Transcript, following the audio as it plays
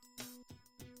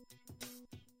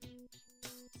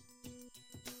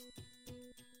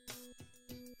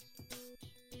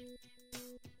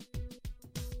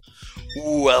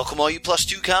Welcome all you Plus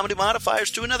 2 comedy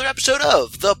modifiers to another episode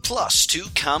of the Plus 2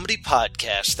 Comedy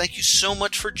Podcast. Thank you so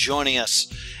much for joining us.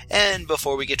 And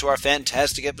before we get to our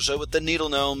fantastic episode with the Needle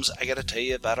Gnomes, I gotta tell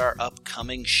you about our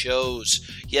upcoming shows.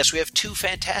 Yes, we have 2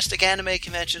 fantastic anime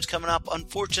conventions coming up.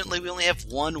 Unfortunately, we only have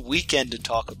one weekend to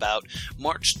talk about.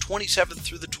 March 27th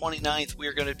through the 29th, we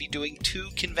are going to be doing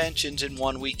 2 conventions in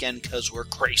one weekend because we're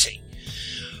crazy.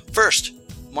 First,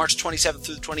 March 27th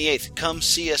through the 28th, come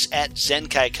see us at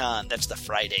ZenkaiCon. That's the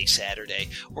Friday, Saturday.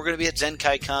 We're going to be at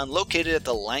ZenkaiCon, located at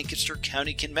the Lancaster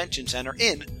County Convention Center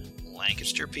in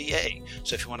Lancaster, PA.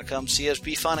 So if you want to come see us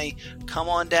be funny, come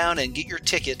on down and get your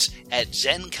tickets at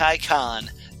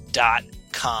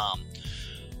ZenkaiCon.com.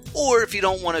 Or if you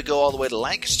don't want to go all the way to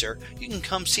Lancaster, you can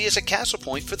come see us at Castle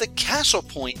Point for the Castle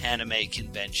Point Anime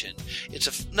Convention.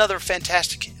 It's another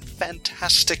fantastic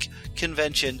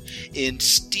convention in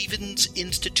Stevens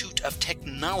Institute of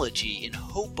Technology in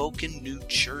Hoboken, New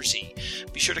Jersey.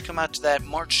 Be sure to come out to that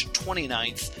March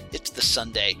 29th. It's the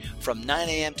Sunday from 9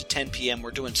 a.m. to 10 p.m. We're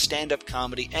doing stand-up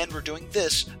comedy and we're doing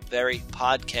this very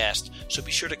podcast. So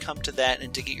be sure to come to that,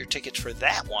 and to get your tickets for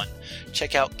that one,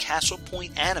 check out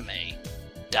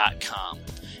castlepointanime.com.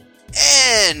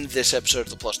 And this episode of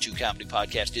the Plus 2 Comedy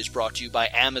Podcast is brought to you by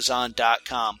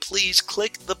Amazon.com. Please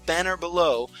click the banner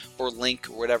below, or link,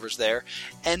 or whatever's there,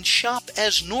 and shop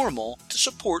as normal to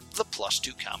support the Plus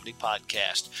 2 Comedy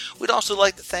Podcast. We'd also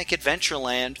like to thank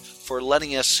Adventureland for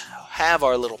letting us have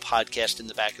our little podcast in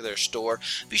the back of their store.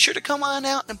 Be sure to come on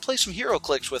out and play some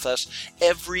HeroClix with us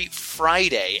every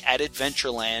Friday at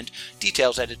Adventureland.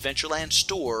 Details at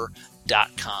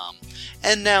AdventurelandStore.com.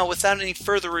 And now, without any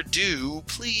further ado,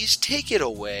 please take it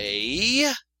away,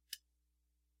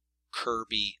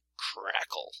 Kirby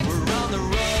Crackle. We're on the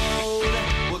road,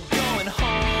 we're going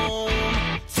home,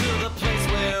 to the place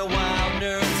where wild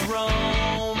nerds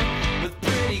roam, with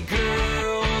pretty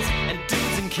girls and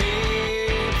dudes in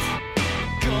capes.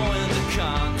 Going to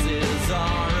cons is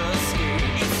our escape.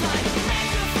 It's like a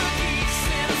mecca for geeks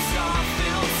in a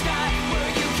star-filled sky, where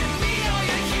you can meet all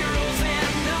your heroes and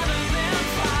none of them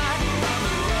fly. We're on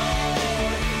the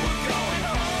road, we're going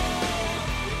home,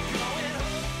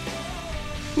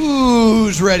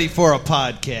 Who's ready for a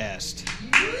podcast?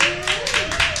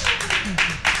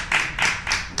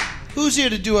 Who's here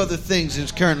to do other things and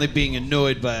is currently being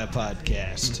annoyed by a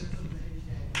podcast?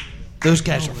 Those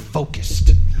guys are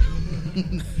focused.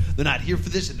 They're not here for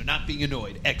this and they're not being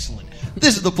annoyed. Excellent.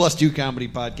 This is the Plus 2 Comedy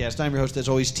Podcast. I'm your host, as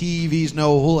always, TV's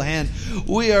Noah Houlihan.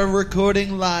 We are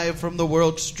recording live from the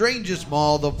world's strangest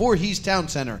mall, the Voorhees Town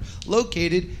Center,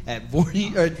 located at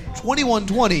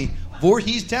 2120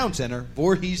 Voorhees Town Center,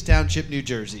 Voorhees Township, New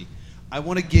Jersey. I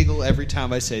want to giggle every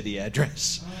time I say the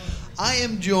address. I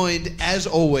am joined, as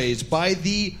always, by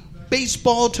the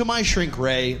baseball to my shrink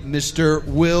ray, Mr.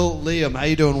 Will Liam. How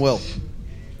you doing, Will?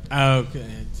 Okay,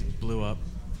 it blew up.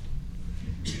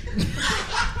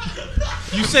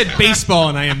 You said baseball,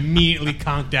 and I immediately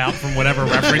conked out from whatever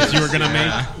reference you were going to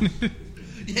make.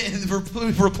 Yeah, and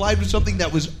replied with something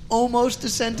that was almost a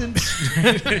sentence,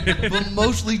 but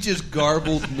mostly just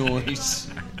garbled noise.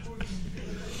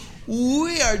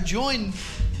 We are joined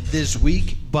this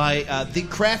week by the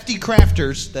Crafty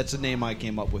Crafters. That's the name I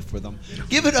came up with for them.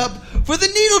 Give it up for the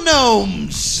Needle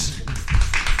Gnomes!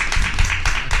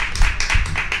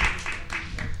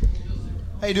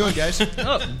 How you doing, guys?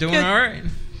 Oh, doing all right.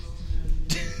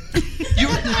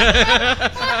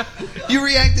 You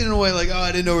reacted in a way like, oh,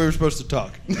 I didn't know we were supposed to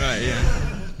talk. Right,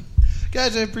 yeah.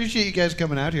 Guys, I appreciate you guys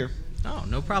coming out here. Oh,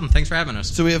 no problem. Thanks for having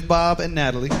us. So we have Bob and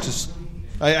Natalie.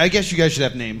 I guess you guys should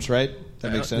have names, right?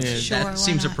 That makes sense. Yeah. Sure, That why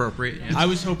seems not? appropriate. Yeah. I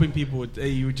was hoping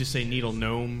you would just say Needle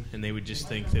Gnome, and they would just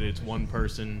think that it's one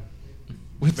person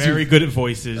with very good at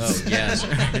voices. Oh, yes.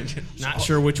 Not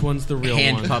sure which one's the real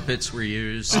Hand one. puppets were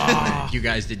used. You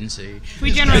guys didn't see.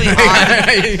 We generally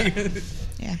are.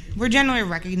 Yeah, we're generally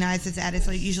recognized as that. It's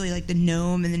like usually like the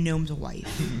gnome and the gnome's wife.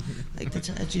 Like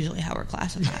that's usually how we're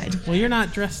classified. Well, you're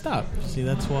not dressed up. See,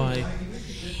 that's why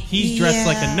he's dressed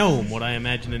like a Yeah. gnome. What I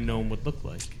imagine a gnome would look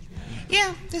like.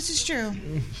 Yeah, this is true.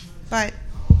 But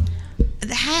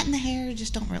the hat and the hair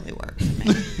just don't really work for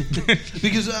me.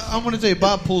 Because I'm going to tell you,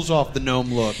 Bob pulls off the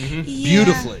gnome look Yeah.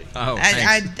 beautifully. Oh,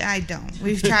 thanks. I don't.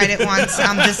 We've tried it once.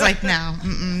 I'm just like, no.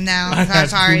 No, I've I'm had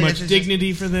sorry. too this much is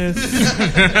dignity for this.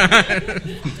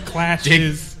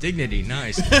 Clashes. Dignity,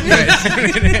 nice.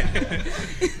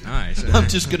 Nice. I'm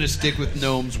just going to stick with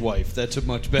gnome's wife. That's a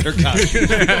much better costume.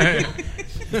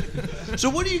 So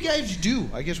what do you guys do?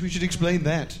 I guess we should explain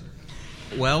that.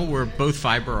 Well, we're both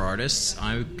fiber artists.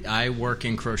 I work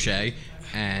in crochet,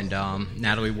 and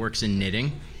Natalie works in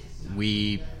knitting.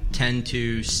 We tend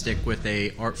to stick with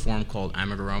a art form called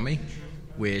amigurumi,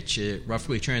 which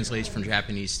roughly translates from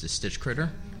Japanese to stitch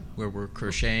critter, where we're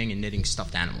crocheting and knitting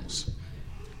stuffed animals.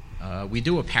 We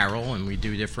do apparel, and we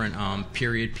do different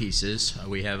period pieces.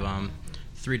 We have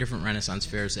 3 different Renaissance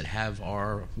fairs that have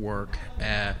our work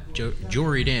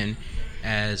juried in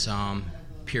as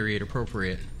period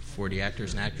appropriate for the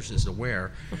actors and actresses to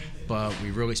wear, but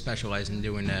we really specialize in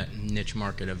doing that niche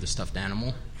market of the stuffed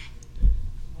animal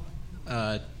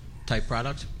type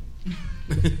product.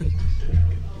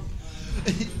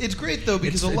 It's great though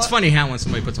because It's funny how when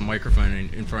somebody puts a microphone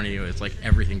in front of you, it's like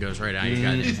everything goes right out. You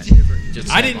got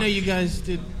just I didn't know you guys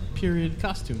did period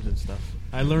costumes and stuff.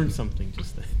 I learned something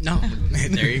just then. No,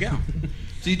 there you go.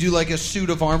 Do you do like a suit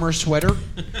of armor sweater?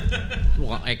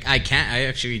 Well, I can't. I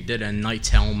actually did a Knight's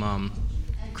Helm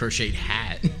crocheted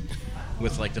hat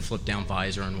with like the flip down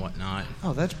visor and whatnot.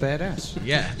 Oh, that's badass.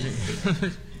 Yeah.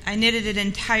 I knitted an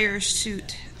entire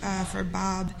suit for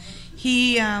Bob.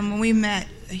 He, when we met,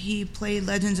 he played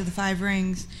Legends of the Five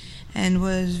Rings and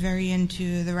was very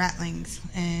into the Ratlings.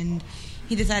 And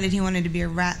he decided he wanted to be a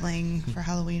Ratling for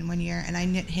Halloween one year, and I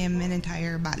knit him an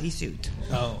entire bodysuit.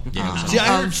 Oh. Yeah, See,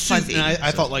 I heard of suit, fuzzy. and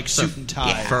I thought like suit and tie.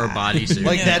 Yeah. fur bodysuit.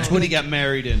 Like No. that's what he got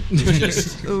married in. It's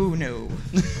just Oh, no.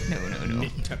 No.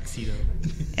 Knit tuxedo.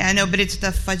 Yeah, no, but it's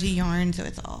the fuzzy yarn, so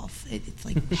it's all, it's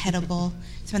like pettable.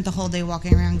 Spent the whole day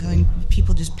walking around going,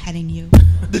 people just petting you.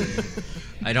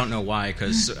 I don't know why,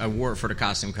 because I wore it for the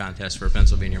costume contest for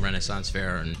Pennsylvania Renaissance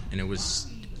Fair, and it was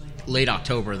late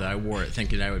October that I wore it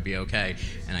thinking I would be okay,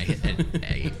 and I hit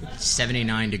a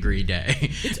 79-degree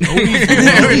day.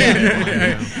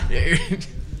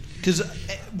 because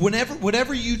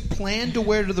whatever you plan to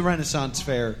wear to the Renaissance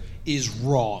Fair is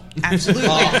wrong. Absolutely.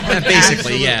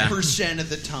 Basically, yeah. Percent of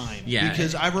the time. Yeah.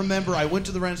 Because I remember I went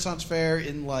to the Renaissance Fair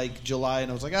in like July,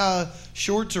 and I was like,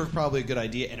 shorts are probably a good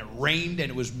idea. And it rained, and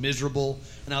it was miserable.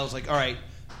 And I was like, all right,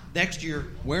 next year,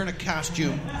 wearing a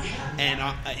costume, and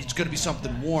it's going to be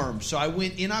something warm. So I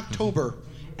went in October,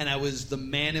 and I was the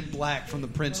man in black from The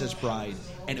Princess Bride,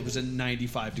 and it was a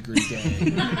 95-degree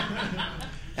day.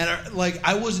 And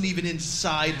I wasn't even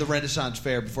inside the Renaissance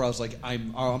Fair before I was like,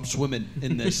 I'm swimming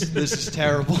in this. This is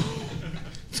terrible.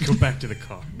 Let's go back to the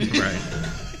car. Right.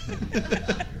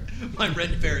 My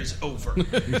Ren Fair is over.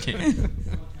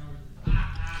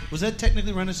 Was that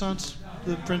technically Renaissance,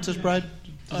 The Princess Bride?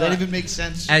 Does that even make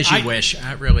sense? As you wish,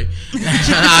 really.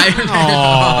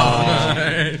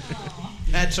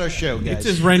 That's our show, guys. It's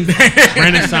as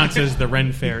Renaissance as the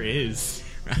Ren Fair is.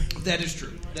 That is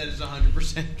true. That is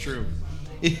 100% true.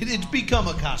 It's become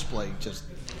a cosplay. Just,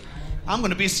 I'm going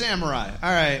to be a samurai.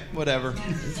 All right, whatever.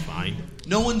 It's fine.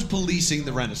 No one's policing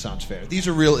the Renaissance Fair. These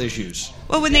are real issues.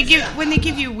 Well, when they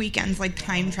give you weekends like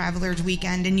Time Traveler's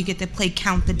Weekend, and you get to play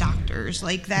Count the Doctors,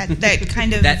 like that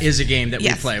kind of. That is a game that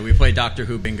Yes. we play. We play Doctor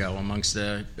Who Bingo amongst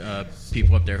the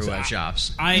people up there who have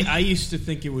shops. I used to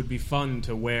think it would be fun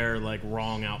to wear like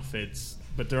wrong outfits,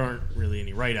 but there aren't really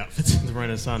any right outfits in the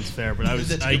Renaissance Fair. But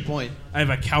That's a good point. I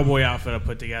have a cowboy outfit I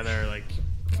put together, like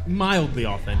mildly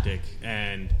authentic,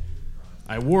 and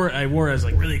I wore it as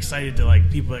like really excited to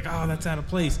like people like, oh, that's out of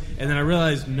place. And then I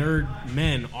realized nerd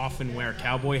men often wear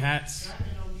cowboy hats.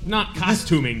 Not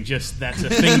costuming, just that's a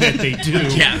thing that they do.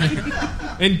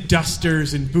 Yeah. And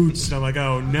dusters and boots, and I'm like,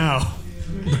 oh no.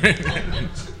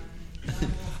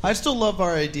 I still love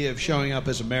our idea of showing up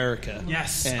as America.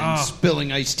 Yes. And Oh.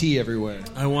 spilling iced tea everywhere.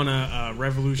 I want a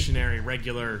revolutionary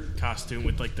regular costume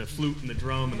with like the flute and the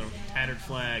drum and the tattered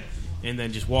flag, and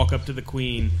then just walk up to the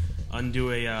Queen,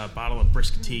 undo a bottle of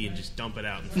brisk tea, and just dump it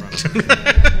out in front of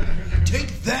her.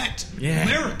 Take that, Yeah.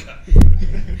 America.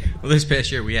 Well, this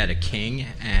past year we had a king,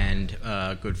 and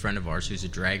a good friend of ours who's a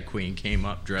drag queen came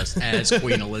up dressed as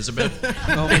Queen Elizabeth.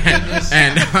 Oh my goodness.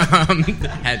 And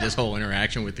had this whole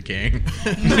interaction with the king.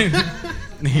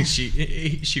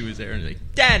 she was there and like,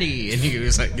 Daddy, and he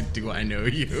was like, do I know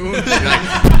you? And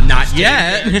like, not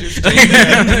yet.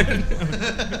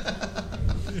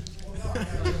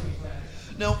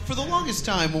 No, for the longest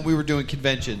time when we were doing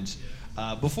conventions,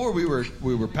 before we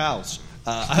were pals,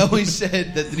 I always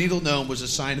said that the Needle Gnome was a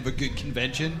sign of a good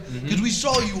convention because we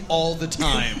saw you all the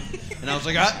time. And I was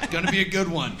like, it's going to be a good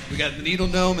one. We got the Needle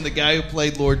Gnome and the guy who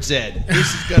played Lord Zed.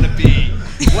 This is going to be...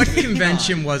 What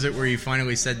convention was it where you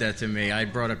finally said that to me? I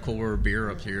brought a cooler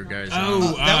beer up to your guys. that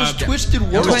was Twisted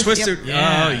World. It was Twisted. Yep.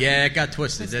 Yeah. Oh, yeah, it got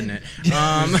twisted, didn't it?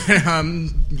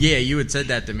 Yeah, you had said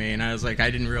that to me, and I was like,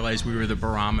 I didn't realize we were the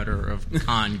barometer of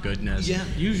con goodness. Yeah.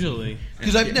 Usually.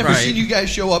 Because I've never Right. seen you guys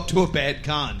show up to a bad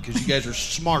con because you guys are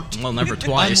smart. Well, never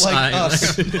twice. Unlike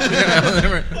us.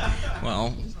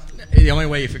 Well, the only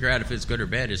way you figure out if it's good or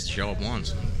bad is to show up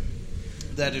once.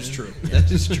 That is true.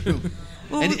 That is true.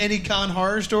 Well, Any con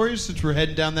horror stories since we're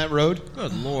heading down that road?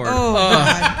 Good Lord. oh,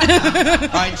 God. All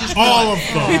right, just All of them.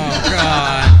 Oh,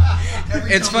 God.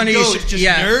 It's time funny. we go, you it's should- just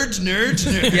yeah.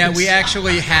 nerds. Yeah, we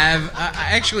actually have.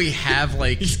 I actually have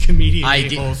like These comedian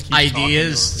a-holes keep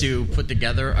ideas talking to put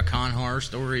together a con horror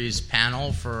stories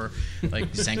panel for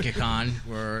like ZenkaCon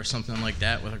or something like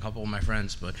that with a couple of my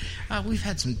friends. But we've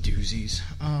had some doozies.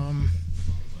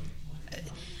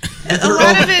 A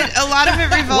lot of it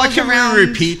What revolves can around. we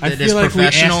repeat I that feel is like we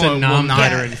asked professional a and will not?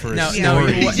 non-veteran for a No,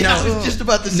 story. no, Yeah, I was just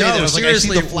about to say that. I No, was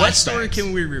seriously, like, I see the what story flashbacks.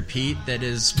 can we repeat that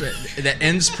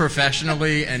ends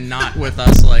professionally and not with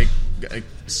us like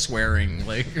swearing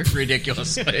like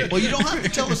ridiculously? Well, you don't have to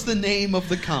tell us the name of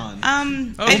the con.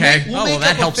 Okay. We'll Oh, well, make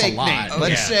that up helps a fake lot. name. Okay.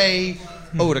 Let's say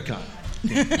Otakon.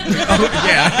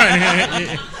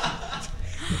 Yeah.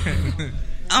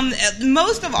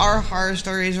 Most of our horror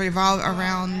stories revolve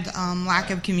around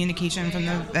lack of communication from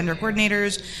the vendor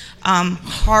coordinators.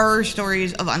 Horror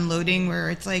stories of unloading where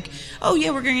it's like, oh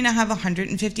yeah, we're going to have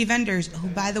 150 vendors. Oh,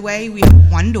 by the way, we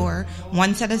have one door,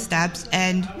 one set of steps,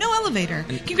 and no elevator.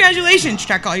 Congratulations,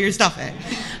 check all your stuff in.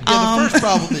 Yeah, the first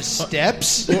problem is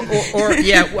steps. or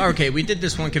yeah, okay. We did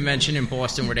this one convention in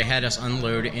Boston where they had us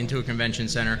unload into a convention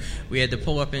center. We had to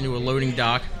pull up into a loading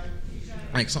dock,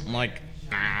 like something like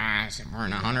somewhere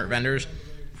in 100 vendors,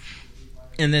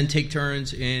 and then take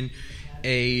turns in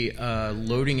a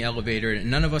loading elevator that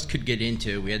none of us could get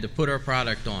into. We had to put our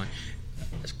product on,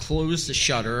 close the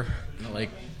shutter,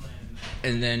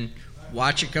 and then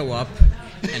watch it go up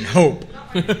and hope.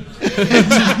 Because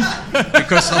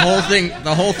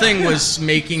the whole thing was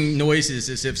making noises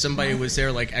as if somebody was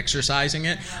there like exercising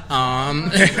it.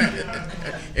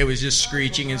 It was just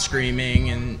screeching and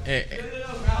screaming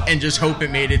and just hope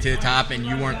it made it to the top and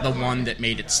you weren't the one that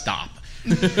made it stop.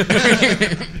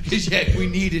 Because we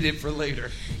needed it for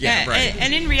later. Yeah, right.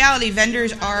 And in reality,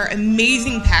 vendors are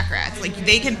amazing pack rats. Like,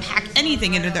 they can pack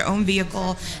anything into their own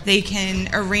vehicle. They can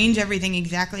arrange everything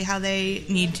exactly how they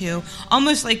need to.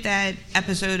 Almost like that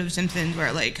episode of Simpsons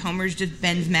where, like, Homer's just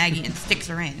bends Maggie and sticks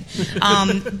her in.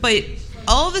 But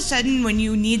all of a sudden, when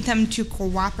you need them to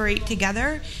cooperate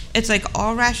together, it's like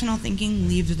all rational thinking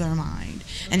leaves their mind.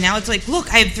 And now it's like,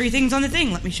 look, I have 3 things on the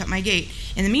thing. Let me shut my gate.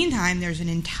 In the meantime, there's an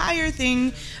entire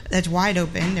thing that's wide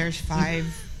open. There's 5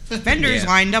 vendors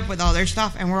lined up with all their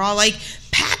stuff. And we're all like,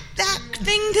 pack that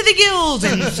thing to the gills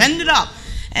and send it up.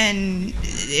 And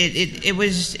it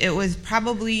was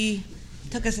probably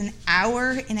took us an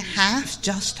hour and a half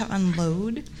just to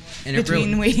unload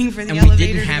between waiting for the elevator to go up and down. And we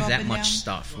didn't have that much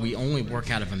stuff. We only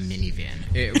work out of a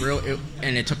minivan.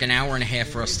 And it took an hour and a half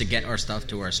for us to get our stuff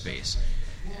to our space.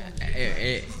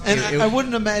 I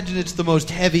wouldn't imagine it's the most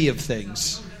heavy of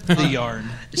things, the yarn.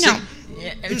 No.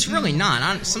 It's really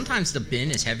not. Sometimes the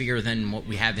bin is heavier than what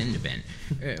we have in the bin.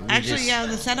 Actually,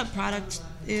 the setup product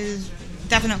is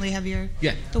definitely heavier.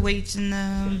 Yeah. The weights and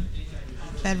the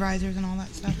bed risers and all that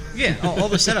stuff. Yeah, all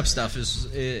the setup stuff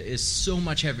is so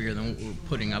much heavier than what we're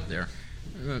putting up there.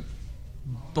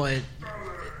 But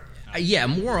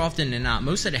more often than not,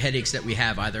 most of the headaches that we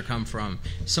have either come from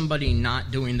somebody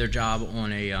not doing their job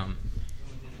on a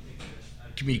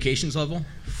communications level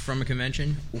from a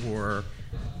convention, or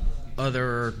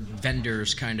other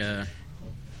vendors kind of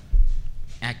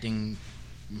acting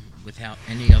without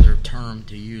any other term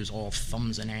to use, all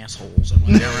thumbs and assholes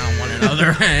when they're around one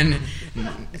another and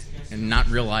not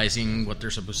realizing what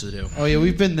they're supposed to do. Oh, yeah,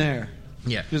 we've been there.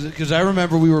 Yeah. Because I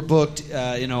remember we were booked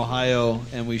in Ohio,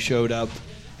 and we showed up,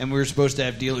 and we were supposed to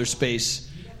have dealer space,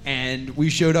 and we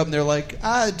showed up, and they're like,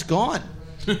 it's gone.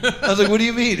 I was like, what do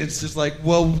you mean? It's just like,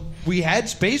 well, we had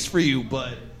space for you,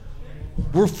 but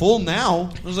we're full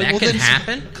now. I was like, That well, can then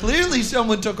happen? Clearly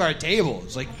someone took our table.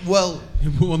 It's like, well,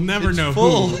 We'll never it's know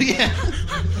full. who. Yeah.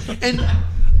 And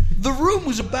the room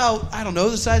was about, I don't know,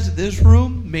 the size of this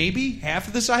room, maybe half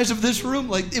of the size of this room.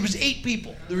 Like, it was 8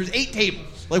 people. There was 8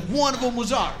 tables. Like, one of them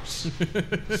was ours.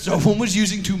 Someone was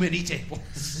using too many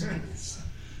tables.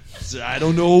 So I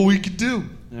don't know what we could do.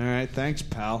 All right, thanks,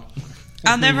 pal.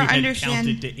 I'll never We had understand.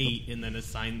 counted to 8 and then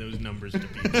assigned those numbers to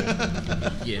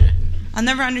people. Yeah. I'll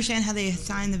never understand how they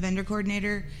assign the vendor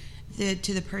coordinator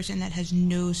to the person that has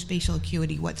no spatial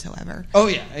acuity whatsoever. Oh,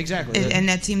 yeah, exactly. And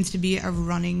that seems to be a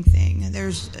running thing.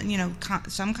 There's,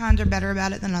 some cons are better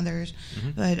about it than others,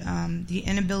 but the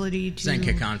inability to.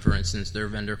 ZenkaCon, for instance, their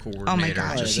vendor coordinator. Oh my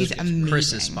gosh, she's amazing.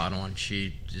 Chris is spot on.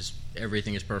 She just,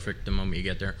 everything is perfect the moment you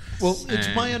get there. Well, it's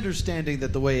And- my understanding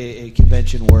that the way a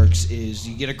convention works is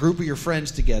you get a group of your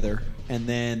friends together, and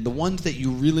then the ones that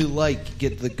you really like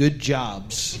get the good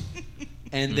jobs.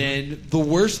 And then the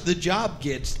worse the job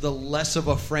gets, the less of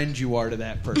a friend you are to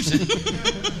that person.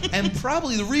 And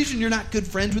probably the reason you're not good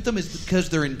friends with them is because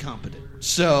they're incompetent.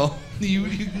 So you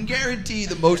can guarantee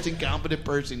the most incompetent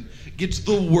person gets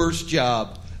the worst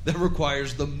job that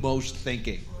requires the most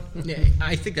thinking. Yeah,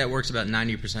 I think that works about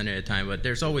 90% of the time, but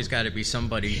there's always got to be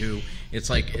somebody who it's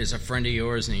like is a friend of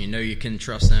yours and you know you can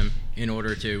trust them in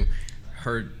order to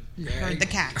herd the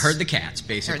cats. Herd the cats,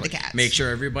 basically. Herd the cats. Make sure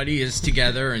everybody is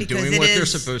together and Because doing it what they're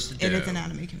is- supposed to do. It is an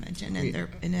anime convention, and they're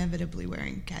inevitably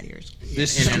wearing cat ears.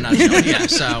 This In a nutshell, yeah.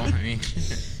 So, I mean,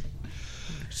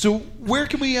 So where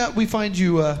can we find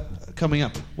you coming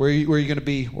up? Where are you going to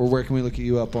be, or where can we look at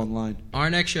you up online? our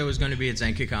next show is going to be at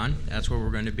Zenkikan. That's where we're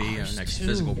going to be. Our next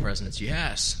physical presence.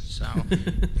 Yes. So,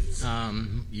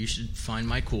 you should find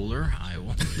my cooler. I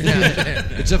will.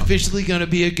 It's officially going to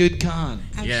be a good con.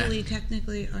 Actually,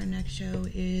 technically, our next show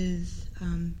is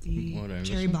the What, I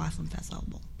Cherry missed Blossom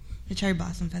Festival. The Cherry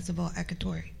Blossom Festival at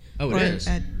Katori. Oh, it Or is?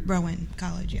 At Rowan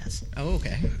College, yes. Oh,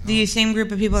 okay. The same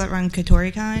group of people that run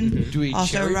KatoriCon Do we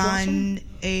also cherry run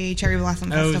a Cherry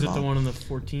Blossom Oh, Festival. is it the one on the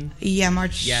 14th? Yeah,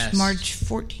 March Yes.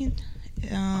 14th. We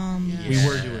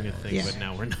were doing a thing, Yeah. but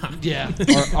now we're not. Yeah,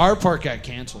 our part got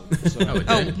canceled. So. Oh, it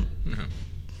Oh. did?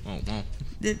 Well.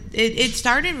 It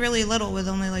started really little with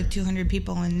only like 200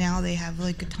 people, and now they have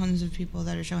like tons of people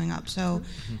that are showing up. So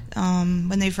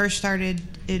when they first started,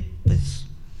 it was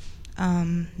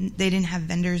they didn't have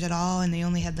vendors at all, and they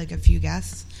only had like a few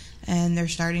guests. And they're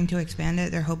starting to expand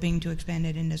it. They're hoping to expand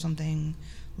it into something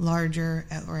larger,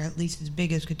 or at least as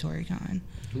big as KatoriCon.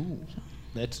 Ooh,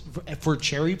 that's for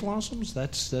cherry blossoms.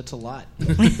 That's a lot.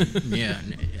 Yeah,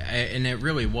 and it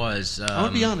really was. I'm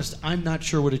gonna be honest. I'm not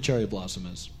sure what a cherry blossom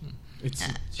is. It's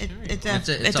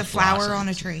It's a flower blossom. on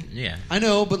a tree. Yeah. I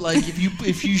know, but like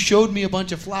if you showed me a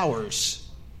bunch of flowers,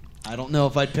 I don't know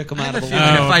if I'd pick them I out have of a a feeling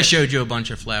line. if I showed you a bunch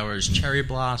of flowers, cherry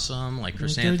blossom, like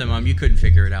chrysanthemum, you couldn't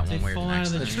figure it out They one way or fall the out next.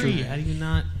 of the That's tree. true. How do you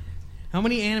not? How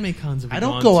many anime cons have we I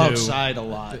don't gone go to, outside a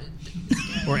lot.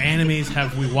 or animes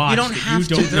have we watched? You don't that have you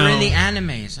to. don't They're know? in the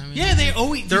animes. I mean, Yeah, they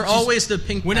always. They're just- always the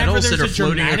pink whenever petals that are there's a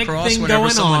floating dramatic across thing whenever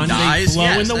going someone on, they dies. blow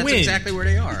Yes, in the that's wind. exactly where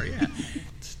they are. Yeah,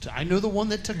 I know the one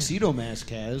that Tuxedo Mask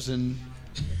has, and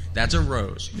that's a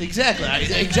rose. exactly.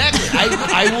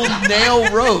 I will nail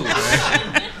Rose.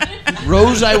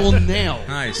 Rose, I will nail.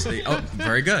 Nice. Oh,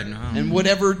 very good. And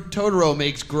whatever Totoro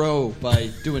makes grow by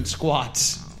doing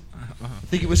squats. I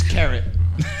think it was carrot.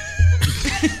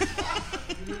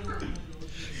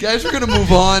 Guys, we're gonna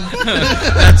move on.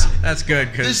 that's good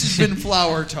This because has been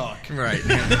flower talk. right.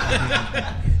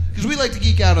 Because we like to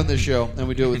geek out on this show, and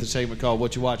we do it with a segment called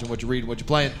What You Watching, What You Reading, What You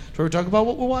Playing. So we talk about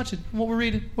what we're watching, what we're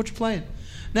reading, what you're playing.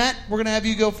 Nat, we're going to have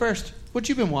you go first. What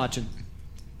you been watching?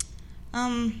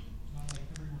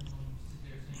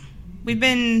 We've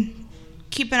been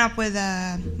keeping up with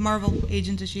Marvel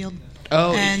Agents of S.H.I.E.L.D.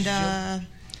 Oh, and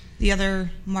the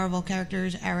other Marvel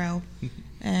characters, Arrow,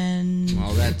 and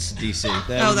Well, that's DC.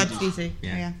 that's DC.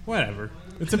 Yeah. Yeah. Whatever.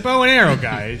 It's a bow and arrow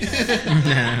guy.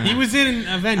 He was in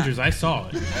Avengers. I saw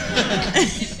it.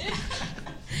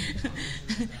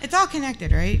 It's all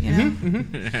connected, right? You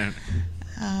know.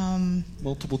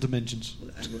 multiple dimensions.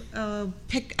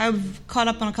 I've caught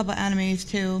up on a couple animes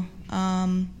too.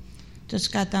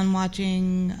 Just got done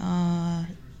watching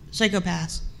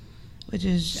Psycho-Pass, which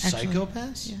is actually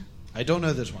Psycho-Pass? Yeah. I don't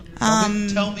know this one.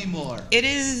 Tell me more. It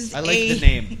is. I like the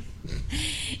name.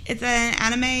 It's an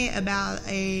anime about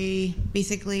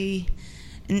basically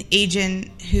an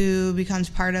agent who becomes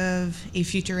part of a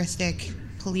futuristic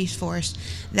police force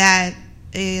that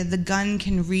the gun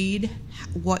can read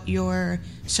what your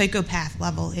psychopath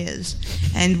level is,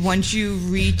 and once you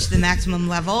reach the maximum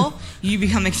level, you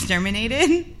become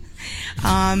exterminated.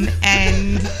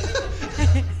 And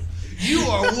You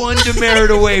are one demerit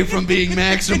away from being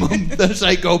maximum the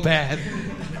psychopath.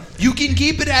 You can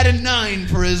keep it at a 9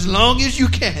 for as long as you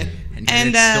can. And And,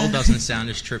 it still doesn't sound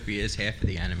as trippy as half of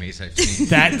the animes I've seen.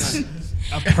 That's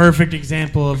a perfect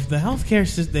example of the healthcare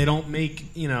system. They don't make,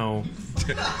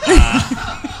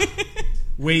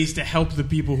 ways to help the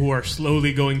people who are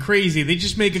slowly going crazy. They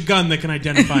just make a gun that can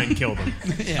identify and kill them.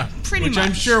 pretty Which much.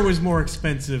 I'm sure was more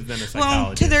expensive than a Well,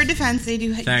 psychologist. to their defense, they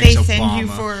do. Thanks, They send you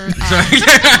Obama.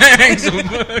 for.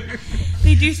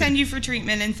 They do send you for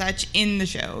treatment and such in the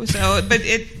show. So, but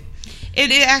it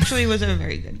actually was a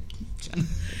very good show.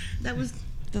 That was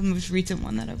the most recent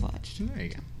one that I've watched. There you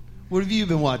go. What have you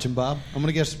been watching, Bob? I'm going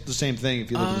to guess the same thing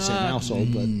if you live in the same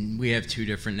household. But We have two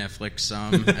different Netflix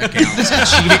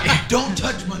accounts. don't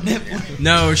touch my Netflix.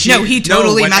 No, he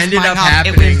totally what messed ended mine up up.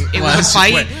 happening It was a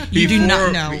fight. You do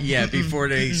not know. Yeah, before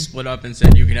they split up and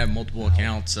said you can have multiple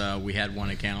accounts, we had one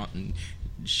account, and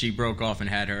she broke off and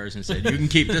had hers and said, "You can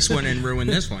keep this one and ruin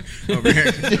this one over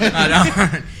here."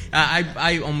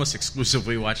 I almost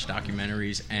exclusively watch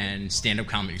documentaries and stand-up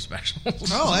comedy specials.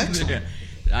 Oh, excellent. Yeah.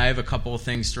 I have a couple of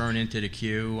things thrown into the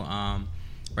queue.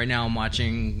 Right now, I'm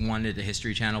watching one that the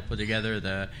History Channel put together,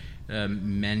 the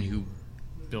Men Who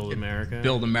Build America.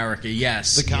 Build America.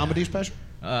 Yes, The comedy special?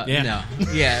 No,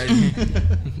 yeah,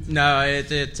 no.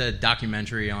 It's a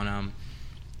documentary on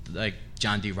like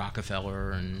John D.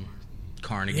 Rockefeller and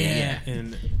Carnegie. Yeah,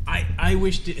 and I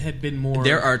wished it had been more.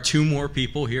 There are 2 more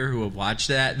people here who have watched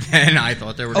that than I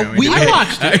thought there were going we to be. I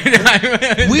watched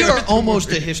it. We are almost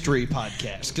a history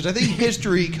podcast because I think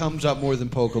history comes up more than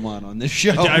Pokemon on this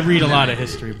show. I read a lot of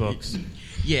history books.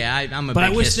 Yeah, I'm a But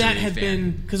big I wish history that had fan.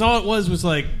 been, because all it was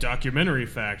like documentary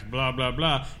fact, blah blah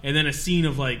blah, and then a scene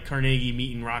of like Carnegie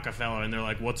meeting Rockefeller, and they're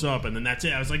like, "What's up?" And then that's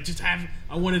it. I was like,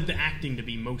 I wanted the acting to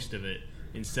be most of it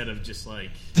instead of just like.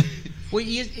 Well,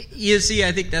 you see,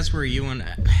 I think that's where you and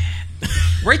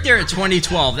right there at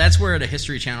 2012. That's where the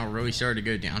History Channel really started to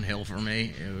go downhill for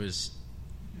me. It was.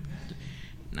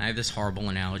 I have this horrible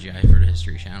analogy I have for the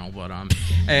History Channel, but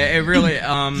it really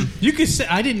You could say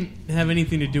I didn't have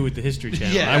anything to do with the History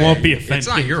Channel. Yeah, I won't be offended. it's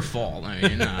not your fault. I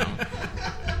mean,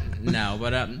 no,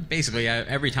 but basically,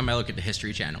 every time I look at the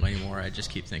History Channel anymore, I just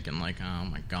keep thinking like, oh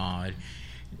my god.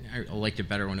 I liked it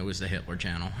better when it was the Hitler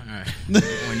Channel,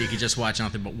 when you could just watch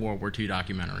nothing but World War II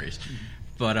documentaries.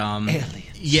 But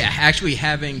yeah, actually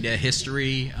having the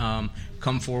history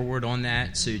come forward on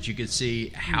that, so that you could see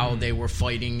how they were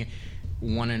fighting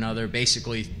one another,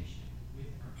 basically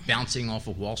bouncing off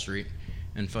of Wall Street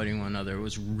and fighting one another,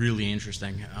 was really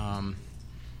interesting.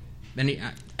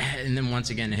 And then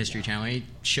once again, the History Channel, he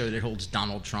showed it holds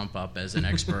Donald Trump up as an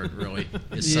expert, really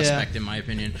is suspect in my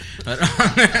opinion. But,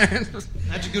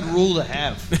 That's a good rule to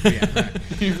have. yeah,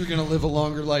 You're going to live a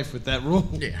longer life with that rule.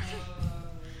 yeah.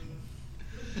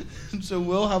 So,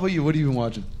 Will, how about you? What have you been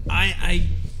watching? I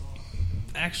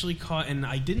actually caught, and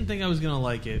I didn't think I was gonna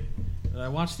like it. But I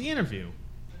watched The Interview.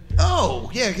 Oh,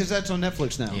 yeah, because that's on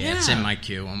Netflix now. Yeah, it's in my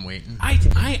queue. I'm waiting.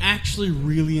 I actually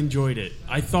really enjoyed it.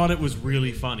 I thought it was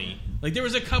really funny. Like, there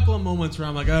was a couple of moments where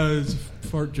I'm like, oh, it's a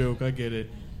fart joke, I get it.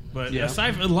 But Yeah.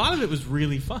 aside from, a lot of it was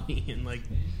really funny and, like,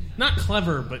 not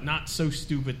clever, but not so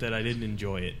stupid that I didn't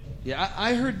enjoy it. Yeah,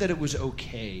 I heard that it was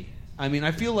okay. I mean,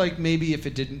 I feel like maybe if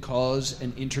it didn't cause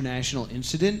an international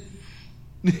incident,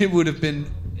 it would have been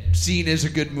seen as a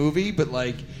good movie, but,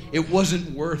 like, it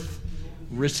wasn't worth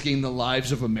risking the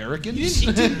lives of Americans.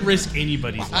 It didn't risk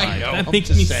anybody's life. I know. That I'm makes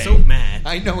just me saying. so mad.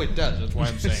 I know it does. That's why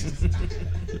I'm saying.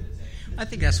 I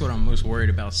think that's what I'm most worried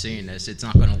about seeing this. It's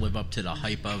not going to live up to the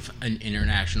hype of an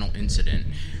international incident.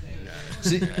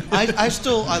 See, I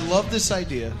love this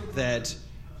idea that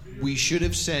we should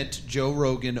have sent Joe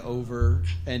Rogan over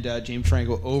and James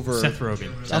Franco over. Seth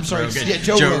Rogen. I'm sorry, Rogen. yeah,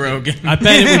 Joe Rogan. I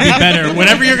bet it would be better.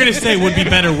 Whatever you're going to say would be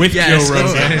better with Yes, Joe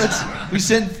let's- Rogan. We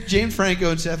sent James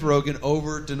Franco and Seth Rogen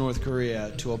over to North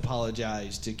Korea to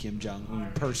apologize to Kim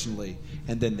Jong-un personally,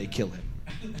 and then they kill him.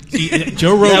 See,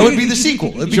 Joe Rogan. That would be the sequel.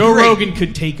 It'd be Joe great. Rogan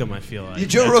could take him, I feel like. Yeah,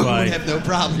 Joe That's Rogan why- would have no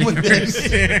problem with this.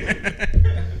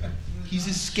 He's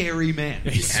a scary man.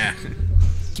 He's Yeah.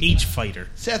 cage fighter.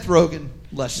 Seth Rogen,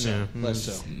 less so. Yeah. Less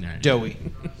so. No. Doughy.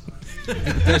 The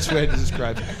best way to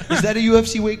describe it. Is that a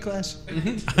UFC weight class?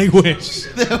 I wish.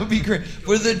 That would be great.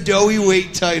 For the doughy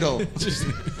weight title. Just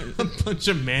a bunch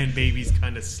of man babies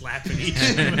kind of slapping each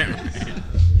other.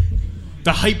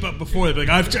 The hype up before, they'd be like,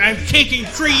 I've taken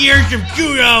 3 years of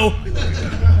judo.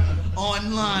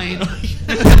 Online.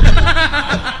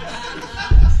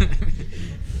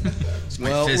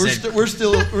 Well, phys ed- we're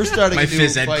starting My a new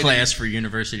phys ed fighting. class for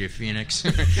University of Phoenix.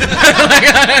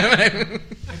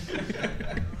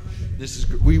 This is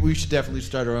we should definitely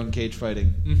start our own cage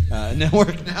fighting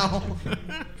network now.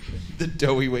 The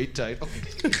doughy weight title.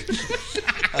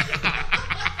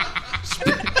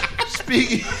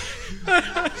 Speaking,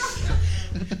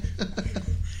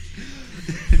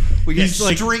 we got He's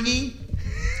like- stringy,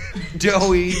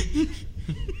 doughy,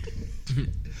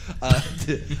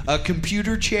 a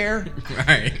computer chair.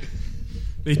 Right.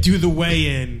 They do the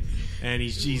weigh-in, and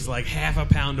he's like half a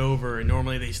pound over, and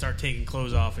normally they start taking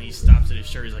clothes off, and he stops at his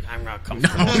shirt. He's like, I'm not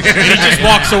comfortable. And he just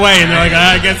walks away, and they're like,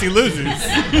 I guess he loses.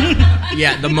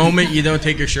 Yeah, the moment you don't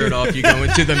take your shirt off, you go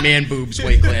into the man boobs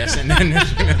weight class, and then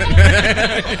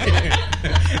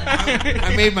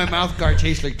I made my mouth guard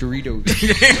taste like Doritos.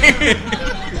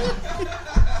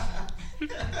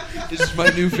 This is my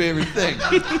new favorite thing.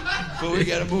 But we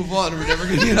gotta move on. We're never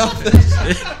gonna get off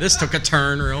this. this took a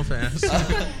turn real fast.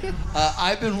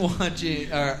 I've been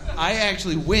watching. I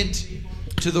actually went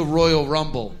to the Royal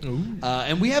Rumble.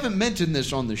 And we haven't mentioned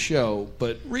this on the show,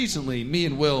 but recently me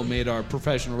and Will made our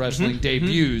professional wrestling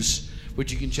debuts,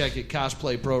 which you can check at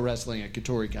Cosplay Pro Wrestling at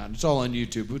KatoriCon. It's all on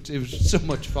YouTube. It was so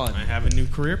much fun. I have a new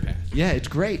career path. Yeah, it's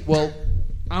great. Well,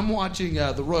 I'm watching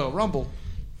the Royal Rumble,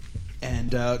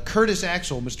 and Curtis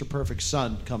Axel, Mr. Perfect's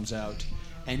son, comes out,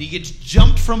 and he gets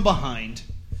jumped from behind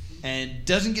and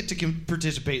doesn't get to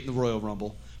participate in the Royal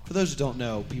Rumble. For those who don't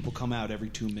know, people come out every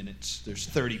 2 minutes. There's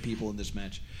 30 people in this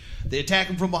match. They attack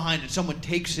him from behind, and someone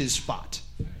takes his spot.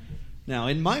 Now,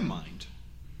 in my mind,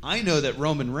 I know that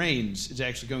Roman Reigns is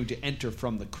actually going to enter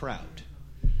from the crowd.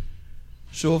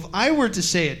 So if I were to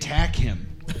say attack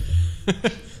him,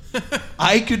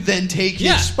 I could then take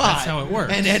his spot that's how it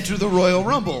works. and enter the Royal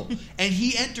Rumble. And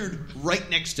he entered right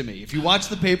next to me. If you watch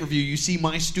the pay-per-view, you see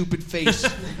my stupid face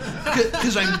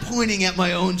because I'm pointing at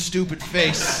my own stupid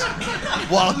face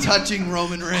while touching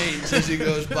Roman Reigns as he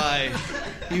goes by.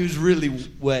 He was really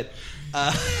wet.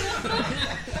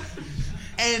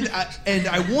 And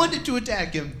I wanted to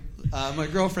attack him. My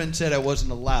girlfriend said I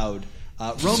wasn't allowed.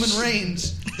 Roman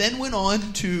Reigns then went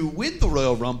on to win the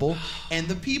Royal Rumble, and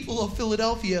the people of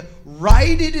Philadelphia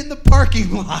rioted in the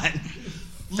parking lot.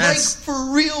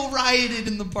 For real rioted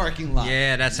in the parking lot.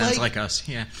 Yeah, that sounds like us.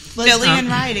 Yeah. Philly and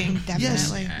riding,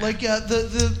 definitely. Yes,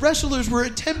 the wrestlers were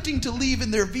attempting to leave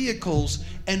in their vehicles,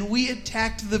 and we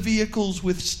attacked the vehicles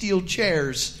with steel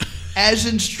chairs, as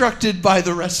instructed by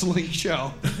the wrestling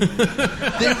show.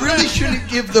 They really shouldn't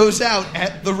give those out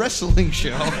at the wrestling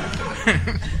show,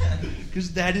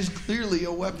 because that is clearly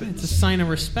a weapon. It's a sign of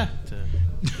respect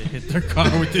to hit their car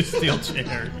with this steel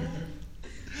chair.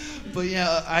 But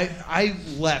yeah, I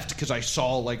left because I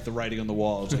saw like the writing on the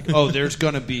wall. I was like, oh, there's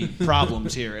going to be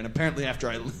problems here. And apparently after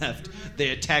I left,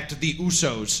 they attacked the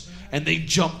Usos, and they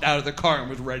jumped out of the car and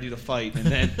was ready to fight. And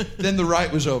then the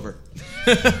riot was over.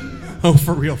 Oh,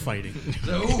 for real fighting.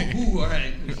 So, all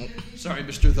right. Sorry,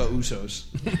 Mr. The Usos.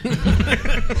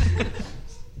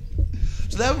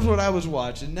 So that was what I was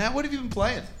watching. Now, what have you been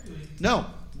playing? No.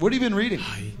 What have you been reading?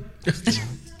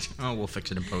 Oh, we'll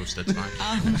fix it in post. That's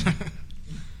fine.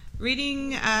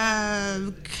 Reading,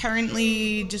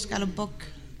 currently just got a book,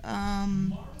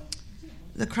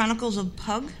 The Chronicles of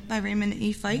Pug by Raymond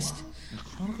E. Feist.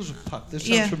 The Chronicles of Pug. This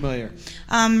sounds familiar.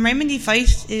 Raymond E.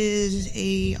 Feist is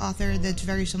a author that's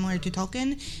very similar to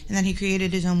Tolkien, and then he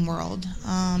created his own world.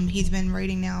 He's been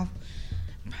writing now,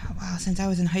 since I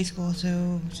was in high school,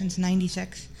 so since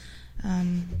 96,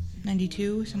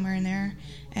 92, somewhere in there.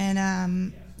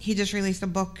 And he just released a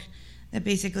book that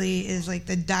basically is like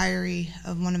the diary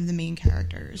of one of the main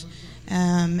characters.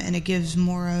 And it gives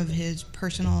more of his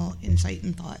personal insight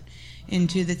and thought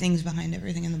into the things behind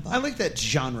everything in the book. I like that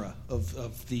genre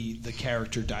of the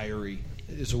character diary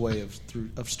as a way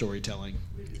of storytelling.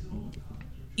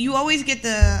 You always get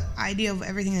the idea of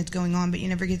everything that's going on, but you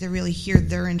never get to really hear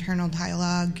their internal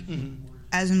dialogue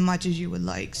as much as you would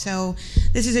like. So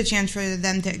this is a chance for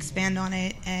them to expand on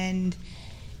it, and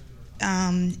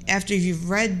after you've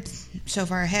read so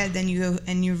far ahead, then you go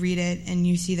and you read it and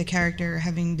you see the character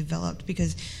having developed,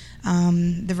 because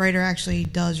the writer actually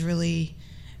does really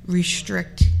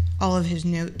restrict all of his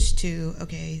notes to,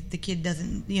 okay, the kid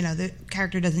doesn't, the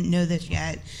character doesn't know this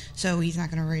yet, so he's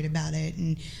not going to write about it.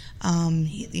 And,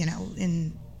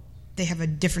 and they have a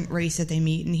different race that they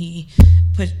meet, and he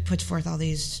puts forth all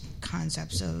these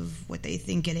concepts of what they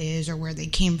think it is or where they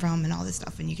came from and all this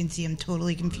stuff, and you can see him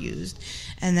totally confused.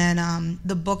 And then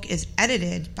the book is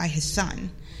edited by his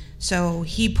son, so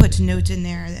he puts notes in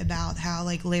there about how,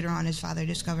 like, later on his father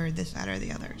discovered this, that, or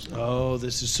the other. So. Oh,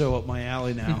 this is so up my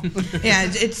alley now. Yeah,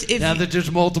 it's now that there's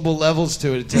multiple levels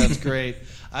to it sounds great.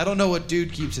 I don't know what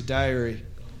dude keeps a diary.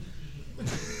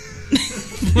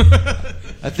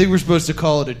 I think we're supposed to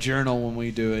call it a journal when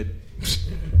we do it.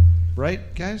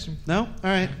 Right, guys? No? All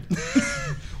right.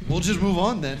 We'll just move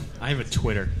on then. I have a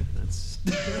Twitter. That's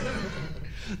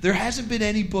There hasn't been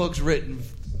any books written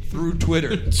through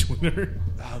Twitter. Twitter.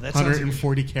 Oh, that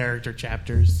 140 character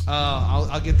chapters.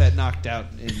 I'll get that knocked out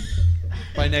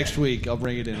by next week. I'll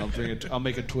bring it in. I'll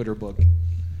make a Twitter book.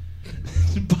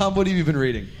 Bob, what have you been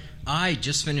reading? I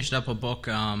just finished up a book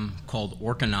called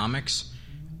Orconomics.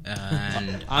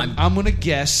 And I'm going to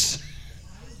guess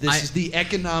this is the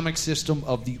economic system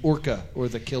of the orca, or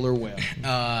the killer whale.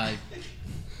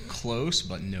 Close,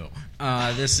 but no.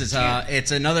 This is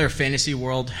it's another fantasy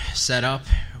world setup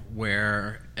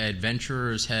where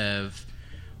adventurers have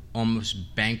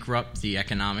almost bankrupt the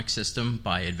economic system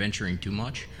by adventuring too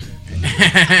much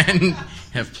and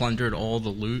have plundered all the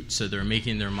loot, so they're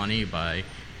making their money by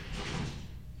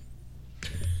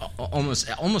almost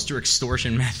through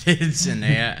extortion methods,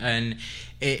 and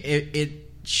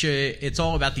it it's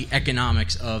all about the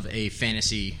economics of a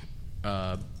fantasy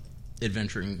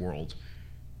adventuring world,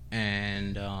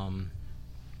 and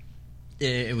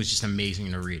it was just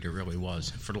amazing to read. It really was.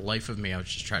 For the life of me, I was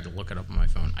just trying to look it up on my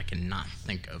phone. I cannot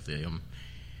think of the.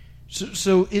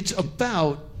 So it's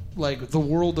about like the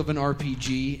world of an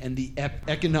RPG and the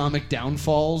economic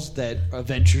downfalls that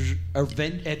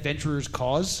adventurers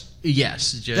cause.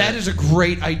 Yes, that is a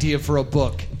great idea for a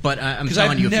book. But I'm because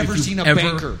telling I've you, never seen a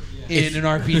banker in an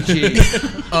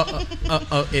RPG.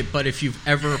 But if you've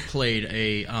ever played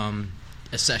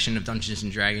a session of Dungeons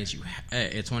and Dragons,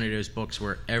 it's one of those books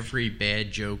where every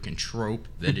bad joke and trope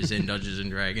that is in Dungeons and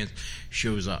Dragons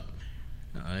shows up.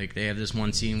 Like they have this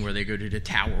one scene where they go to the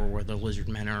tower where the lizard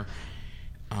men are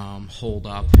holed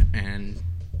up, and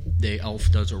the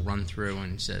elf does a run through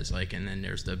and says like, and then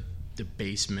there's the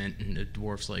basement, and the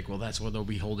dwarf's like, well, that's where they'll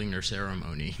be holding their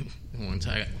ceremony.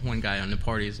 One guy on the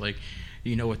party is like,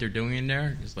 you know what they're doing in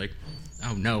there? He's like,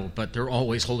 oh no, but they're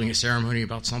always holding a ceremony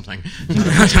about something.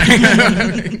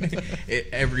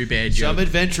 Every bad joke. Some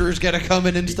adventurers got to come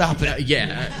in and stop it.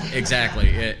 Yeah,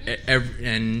 exactly.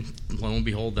 And lo and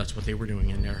behold, that's what they were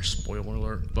doing in there. Spoiler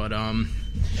alert. But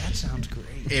that sounds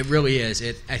great. It really is.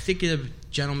 I think the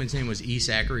gentleman's name was E.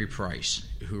 Zachary Price,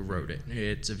 who wrote it.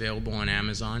 It's available on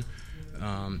Amazon.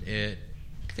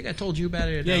 I think I told you about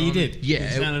it. Yeah, you did. Yeah,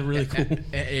 it sounded really cool.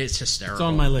 It's hysterical. It's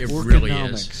on my list. It really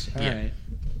is. All right.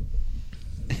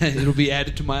 It'll be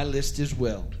added to my list as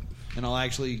well, and I'll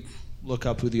actually look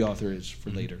up who the author is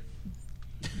for later.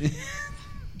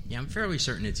 Yeah, I'm fairly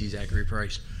certain it's E. Zachary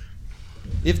Price.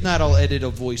 If not, I'll edit a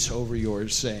voice over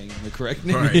yours saying the correct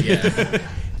name. Right, yeah.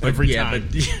 Every time.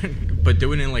 But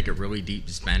doing it in like a really deep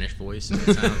Spanish voice, and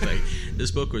it sounds like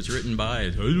this book was written by.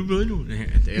 It'd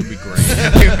be great.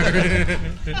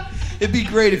 It'd be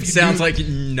great if you. It sounds like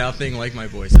nothing like my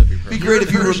voice. That'd be perfect. It'd be great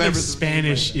if you remember.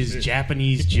 Spanish is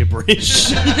Japanese gibberish.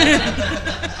 Yeah,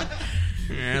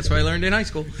 that's what I learned in high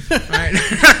school.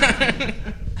 Right.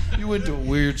 You went to a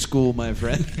weird school, my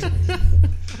friend.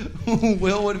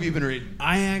 Will, what have you been reading?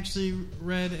 I actually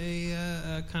read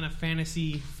a kind of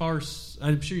fantasy farce.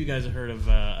 I'm sure you guys have heard of.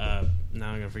 Now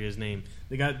I'm gonna forget his name.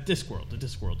 They got Discworld, the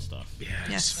Discworld stuff.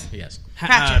 Yes.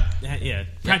 Pratchett.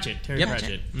 Pratchett. Terry Yep.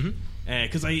 Pratchett.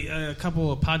 Because a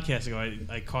couple of podcasts ago,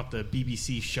 I caught the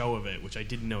BBC show of it, which I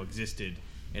didn't know existed,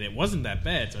 and it wasn't that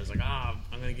bad. So I was like, I'm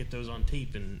gonna get those on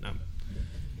tape and.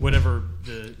 Whatever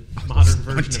the modern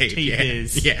version of tape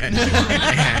is. Yeah.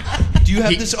 Do you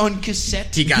have this on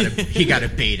cassette? He got a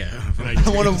beta. I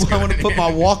want to put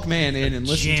my Walkman in and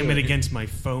listen Jam to it against my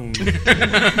phone.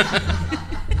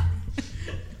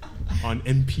 On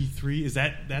MP3?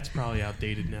 That's probably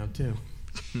outdated now too.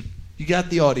 You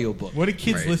got the audiobook. What do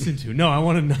kids Right. listen to? No, I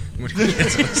want to know. What do you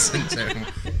guys listen to?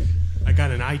 I got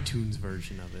an iTunes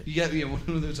version of it. You got one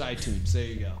of those iTunes. There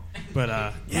you go. But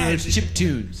Yeah, it's chip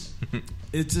tunes.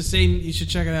 it's the same. You should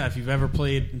check it out if you've ever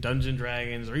played Dungeons &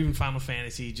 Dragons or even Final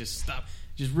Fantasy. Just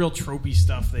real tropey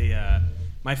stuff.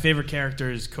 My favorite character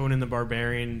is Conan the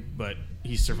Barbarian, but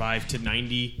he survived to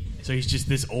 90, so he's just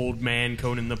this old man,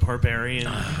 Conan the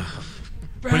Barbarian.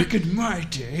 Back in my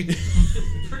day,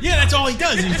 Yeah, that's all he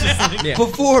does. He's just like, Yeah.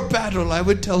 before battle, I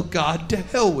would tell God to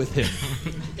hell with him.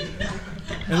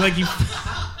 and like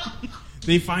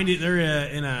they find it. They're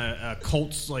in a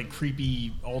cult's like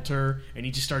creepy altar, and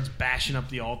he just starts bashing up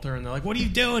the altar. And they're like, "What are you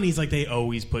doing?" He's like, "They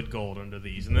always put gold under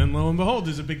these." And then lo and behold,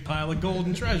 there's a big pile of gold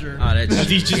and treasure. That's-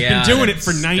 He's just yeah, been doing it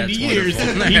for that's 90 years.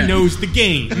 wonderful. He knows the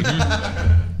game.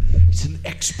 He's an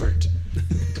expert.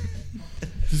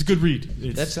 It's a good read.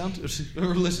 That sounds. Or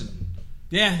listen.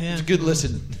 yeah. It's a good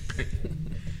listen.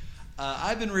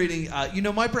 I've been reading,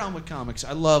 my problem with comics,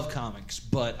 I love comics,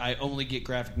 but I only get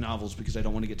graphic novels because I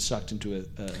don't want to get sucked into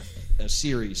a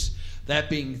series. That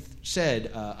being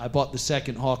said, I bought the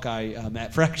second Hawkeye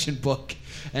Matt Fraction book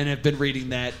and have been reading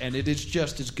that, and it is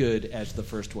just as good as the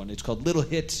first one. It's called Little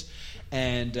Hits,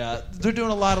 and they're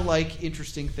doing a lot of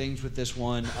interesting things with this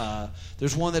one.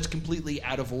 There's one that's completely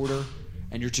out of order,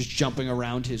 and you're just jumping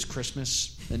around his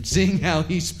Christmas and seeing how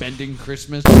he's spending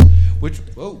Christmas, which,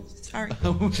 whoa. Sorry.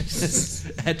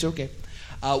 That's okay.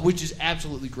 Which is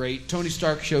absolutely great. Tony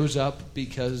Stark shows up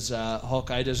because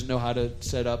Hawkeye doesn't know how to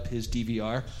set up his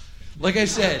DVR. Like I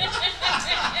said,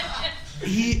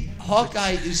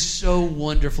 Hawkeye is so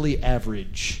wonderfully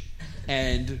average.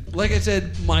 And like I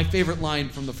said, my favorite line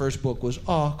from the first book was,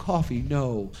 "Oh, coffee,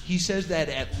 no." He says that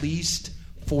at least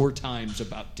 4 times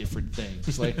about different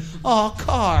things. Like, "Oh,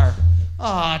 car.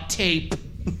 Oh, tape."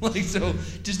 Like, so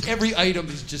just every item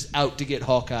is just out to get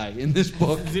Hawkeye in this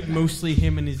book. Is it mostly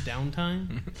him in his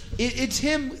downtime? It's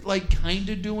him, like, kind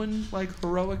of doing, like,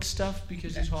 heroic stuff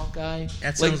because he's Hawkeye.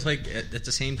 That sounds like at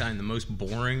the same time the most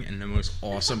boring and the most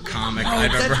awesome comic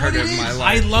I've that's ever heard what in it my is.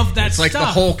 life. I love that It's like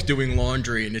stuff. the Hulk doing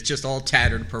laundry, and it's just all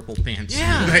tattered purple pants.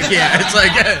 Yeah. Like, yeah. It's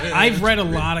like I've read a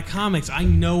lot of comics. I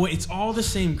know it's all the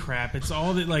same crap. It's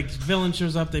all that, like, villain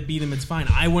shows up, they beat him, it's fine.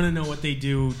 I want to know what they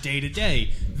do day to day.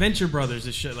 Venture Brothers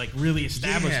is like really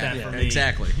established that for me.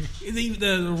 Exactly.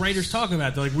 The writers talk about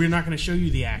it. They're like, we're not going to show you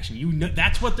the action. You know,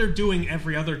 that's what they're doing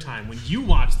every other time. When you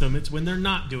watch them, it's when they're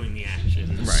not doing the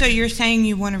action. Right. So you're saying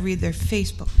you want to read their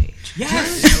Facebook page?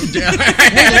 Yes.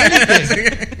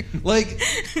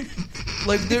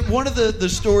 Like one of the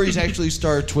stories actually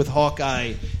starts with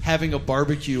Hawkeye having a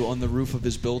barbecue on the roof of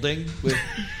his building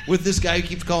with this guy who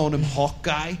keeps calling him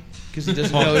Hawkeye because he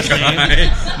doesn't know his name.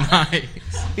 Nice.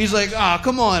 He's like,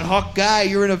 come on, Hawkeye,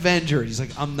 you're an Avenger. He's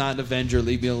like, I'm not an Avenger,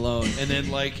 leave me alone. And then,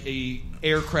 like, a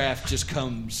aircraft just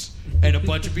comes, and a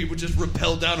bunch of people just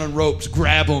rappel down on ropes,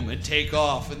 grab him, and take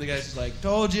off. And the guy's just like,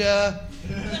 told ya.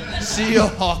 See you,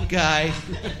 Hawkeye.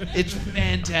 It's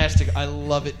fantastic. I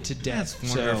love it to death.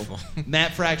 That's wonderful. So,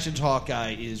 Matt Fraction's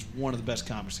Hawkeye is one of the best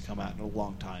comics to come out in a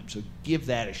long time. So give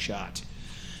that a shot.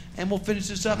 And we'll finish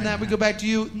this up now. We go back to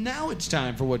you. Now it's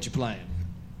time for what you're playing.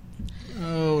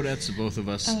 Oh, that's the both of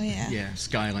us. Oh, yeah. Yeah,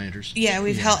 Skylanders. Yeah,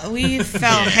 we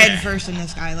fell headfirst in the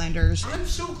Skylanders. I'm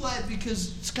so glad because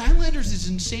Skylanders is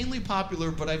insanely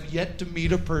popular, but I've yet to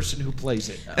meet a person who plays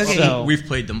it. Okay. So, We've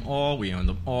played them all. We own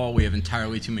them all. We have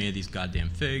entirely too many of these goddamn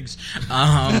figs. They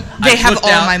I have flipped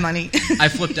all out- my money. I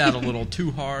flipped out a little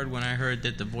too hard when I heard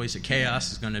that the Voice of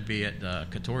Chaos is going to be at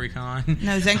KatoriCon.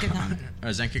 No, ZenkaCon.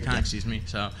 ZenkaCon, excuse me.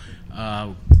 So,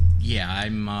 yeah,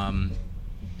 I'm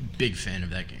big fan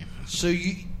of that game. so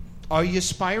are you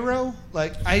Spyro?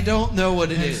 Like, I don't know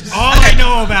what it is. All I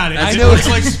know about it. I I know know it's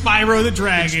like Spyro the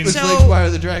Dragon. It's So- like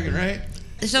Spyro the Dragon, right?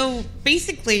 So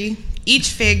basically, each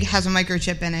fig has a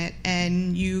microchip in it,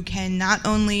 and you can not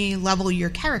only level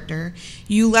your character,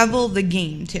 you level the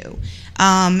game too.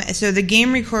 So the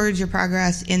game records your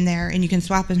progress in there, and you can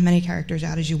swap as many characters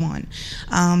out as you want.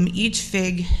 Each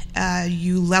fig,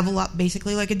 you level up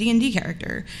basically like a D&D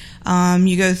character.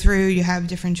 You go through, you have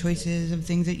different choices of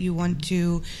things that you want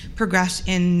to progress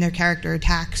in their character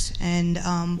attacks and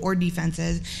or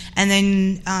defenses, and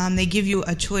then they give you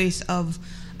a choice of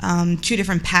two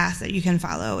different paths that you can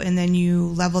follow, and then you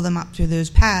level them up through those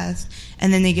paths,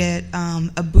 and then they get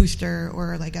a booster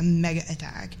or like a mega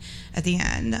attack at the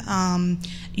end.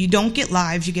 You don't get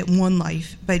lives; you get one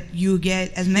life, but you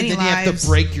get as many And then lives. you have to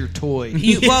break your toy.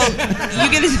 You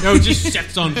get as No, it just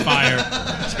sets on fire.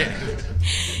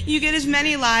 you get as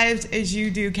many lives as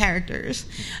you do characters.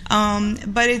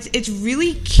 But it's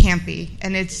really campy,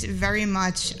 and it's very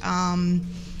much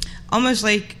almost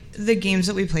like the games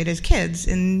that we played as kids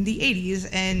in the 80s,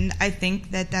 and I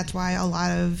think that that's why a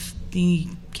lot of the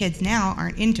kids now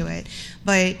aren't into it.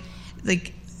 But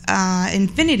like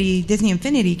Disney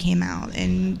Infinity came out,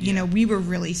 and you know, we were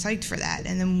really psyched for that,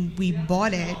 and then we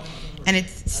bought it, and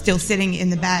it's still sitting in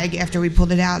the bag after we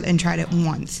pulled it out and tried it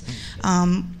once.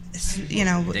 You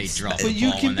know, They dropped But the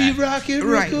you ball can on be that. Rocket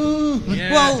Right. Raccoon.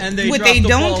 Yeah, well, and they what dropped they the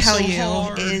don't ball tell so you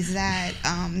hard. is that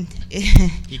can't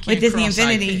with Disney cross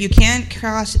Infinity, IP. you can't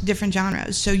cross different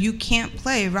genres. So you can't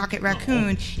play Rocket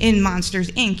Raccoon in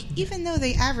Monsters Inc., even though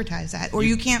they advertise that. Or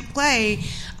you can't play,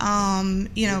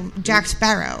 Jack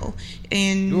Sparrow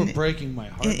in. You were breaking my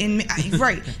heart.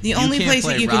 Right. The only can't place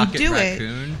play that you can Rocket do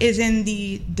Raccoon it is in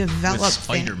the develop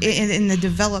Spider-Man. in the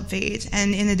develop phase.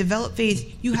 And in the develop phase,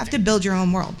 you have to build your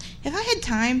own world. If I had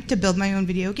time to build my own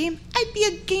video game, I'd be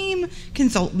a game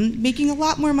consultant making a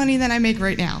lot more money than I make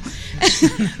right now.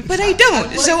 But I don't.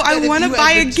 like So that I if want to you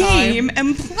buy had a the time- game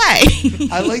and play.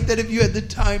 I like that if you had the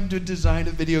time to design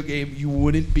a video game, you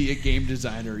wouldn't be a game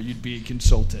designer. You'd be a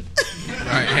consultant.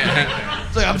 Right.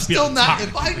 It's like, I'm still on not. top.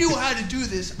 If I knew how to do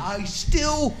this, I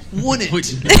still wouldn't. Would-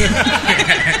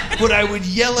 But I would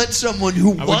yell at someone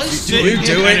who I would was sit doing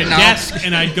do at it a now. desk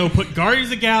and I'd go put Guardians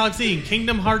of the Galaxy and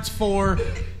Kingdom Hearts 4.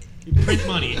 Print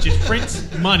money. It just prints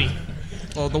money.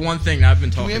 Well, the one thing I've been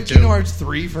Can we talking have Kingdom to Hearts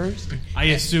 3 first? I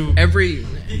assume.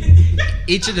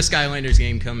 each of the Skylanders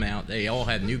game come out, they all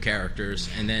have new characters,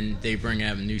 and then they bring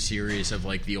out a new series of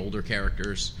like the older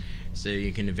characters. so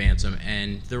you can advance them,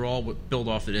 and they're all built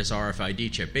off of this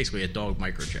RFID chip, basically a dog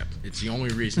microchip. It's the only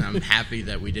reason I'm happy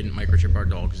that we didn't microchip our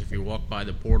dog, because if you walk by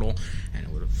the portal, and it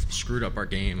would have screwed up our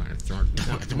game, I'd have thrown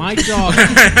it. My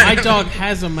dog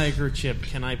has a microchip.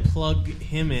 Can I plug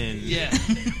him in? Yeah.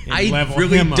 I level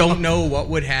really him up? don't know what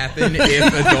would happen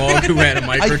if a dog who had a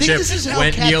I think this is microchip how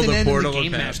went near Captain the N portal and the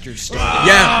and Game passed. Master started.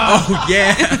 Yeah. Oh,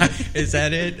 yeah. Is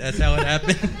that it? That's how it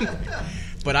happened?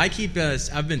 But I keep,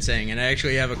 I've been saying, and I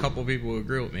actually have a couple people who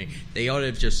agree with me, they ought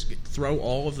to just throw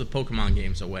all of the Pokemon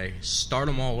games away, start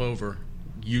them all over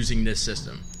using this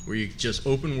system, where you just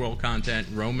open world content,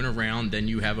 roaming around, then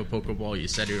you have a Pokeball, you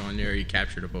set it on there, you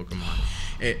capture the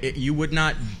Pokemon. You would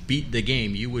not beat the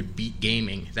game, you would beat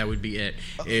gaming. That would be it.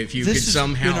 If you This could has been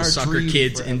somehow our sucker dream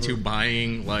kids forever. into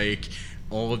buying, like,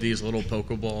 all of these little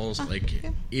Pokeballs, like,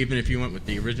 even if you went with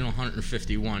the original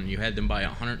 151, you had them buy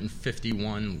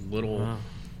 151 little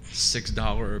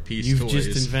 $6 a piece You've toys.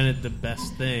 just invented the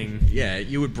best thing. Yeah,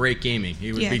 you would break gaming.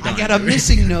 You would Yeah. be done. I got a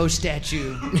missing nose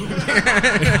statue.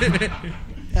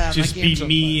 Just my be game's on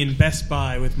me in Best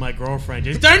Buy with my girlfriend.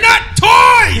 Just, they're not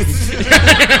toys!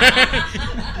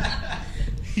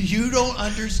 You don't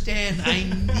understand. I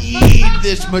need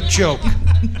this Machoke.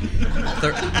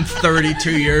 I'm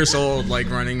 32 years old, like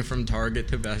running from Target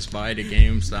to Best Buy to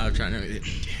GameStop, trying to.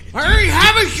 I already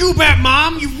have a Zubat,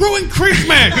 Mom! You ruined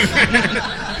Christmas! Need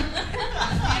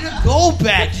a gold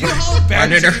bat. You know how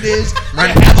embarrassing Run it- it is to run-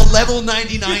 have a level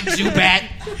 99 Zubat?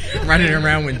 Running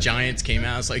around when Giants came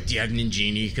out, it's like, do you have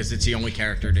Ninjini? Because it's the only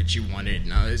character that you wanted.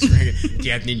 No, it's do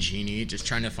you have Ninjini? Just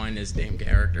trying to find this damn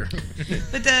character.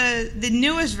 But the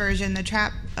newest version, the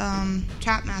Trap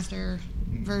Master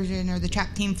version, or the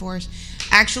Trap Team Force,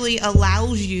 actually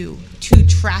allows you to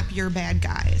trap your bad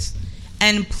guys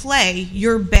and play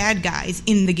your bad guys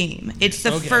in the game. It's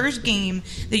the first game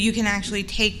that you can actually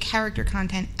take character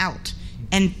content out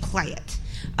and play it.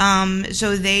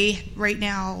 So they, right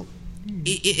now,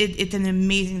 it's an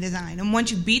amazing design. And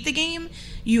once you beat the game,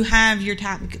 you have your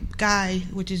top guy,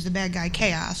 which is the bad guy,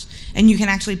 Chaos, and you can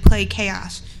actually play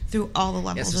Chaos through all the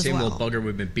levels It's the as same well. little bugger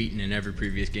we've been beating in every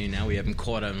previous game. Now we haven't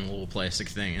caught him in a little plastic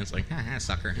thing. It's like,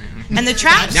 sucker. And the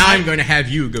traps, Now I'm going to have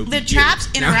you go the beat traps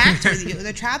you. interact with you.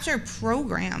 The traps are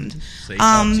programmed So they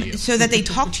talk to you. so that they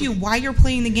talk to you while you're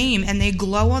playing the game, and they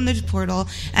glow on this portal.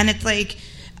 And it's like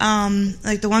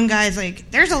the one guy's like,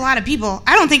 "There's a lot of people.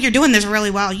 I don't think you're doing this really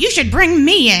well. You should bring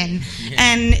me in." Yeah.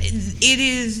 And it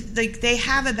is like they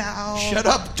have about Shut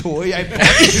up, toy. I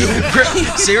bought you.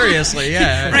 Seriously,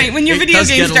 yeah. right when your It video does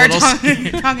games get a start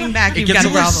little- talking back. You've gets got a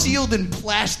a You were problem. sealed in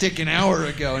plastic an hour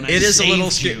ago, and I It is a little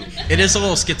saved you. it is a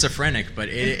little schizophrenic, but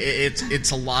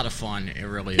it's a lot of fun. It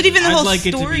really But is. even the I'd whole like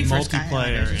it to story be for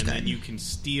multiplayer, Skylanders is and then good. you can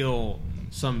steal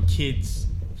some kids'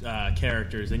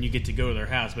 characters, and you get to go to their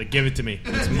house. But give it to me;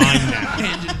 it's mine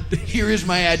now. Here is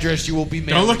my address. You will be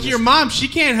mailing Don't look at this. your mom; she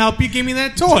can't help you. Give me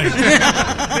that toy.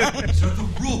 These are the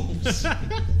rules.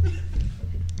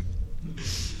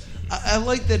 I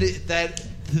like that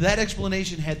that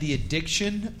explanation had the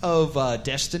addiction of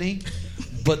Destiny,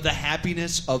 but the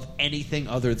happiness of anything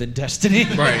other than Destiny.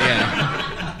 Right,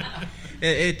 yeah.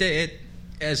 it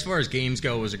as far as games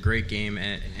go, it was a great game,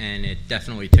 and it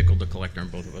definitely tickled the collector in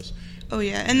both of us. Oh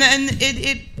yeah, and then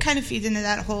it kind of feeds into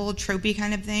that whole tropey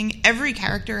kind of thing. Every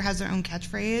character has their own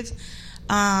catchphrase,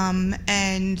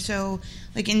 and so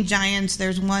like in Giants,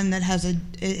 there's one that has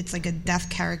it's like a death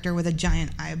character with a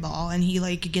giant eyeball, and he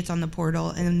like gets on the portal,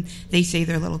 and they say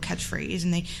their little catchphrase,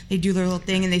 and they do their little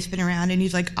thing, and they spin around, and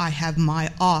he's like, "I have my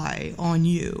eye on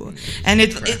you," and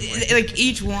it's like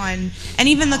each one, and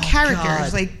even the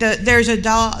characters, God. like there's a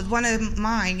dog. One of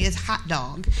mine is Hot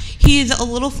Dog. He's a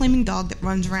little flaming dog that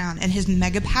runs around, and his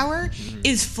mega power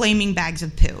is flaming bags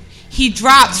of poo. He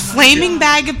drops flaming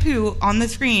bag of poo on the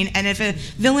screen, and if a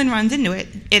villain runs into it,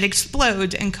 it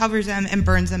explodes and covers them and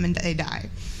burns them, and they die.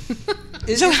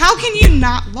 So how can you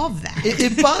not love that?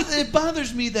 It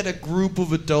bothers me that a group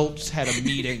of adults had a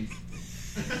meeting,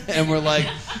 and we're like,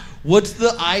 "What's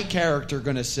the I character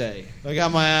gonna say? I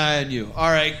got my eye on you. All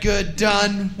right, good,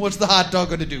 done. What's the hot dog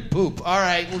gonna do? Poop. All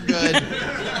right, we're good.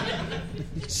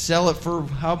 Sell it for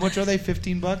how much are they?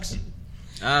 $15?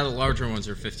 The larger ones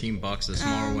are $15. The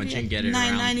smaller ones you can get it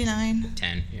around $9.99.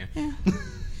 10. Yeah. Yeah.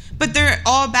 But they're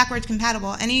all backwards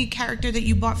compatible. Any character that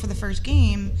you bought for the first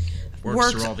game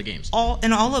Works through all the games.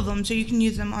 in all of them, so you can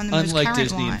use them on the most Unlike current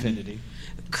Disney one. Infinity.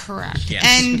 Correct. Yes.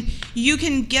 And you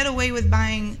can get away with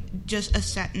buying just a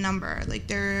set number. Like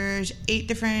there's 8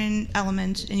 different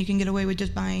elements, and you can get away with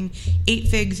just buying 8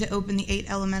 figs that open the 8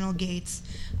 elemental gates.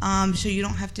 So you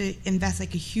don't have to invest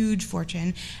like a huge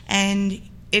fortune. And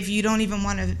if you don't even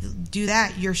want to do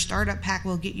that, your startup pack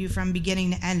will get you from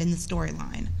beginning to end in the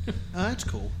storyline. Oh, that's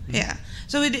cool. Yeah.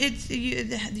 So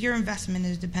your investment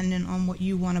is dependent on what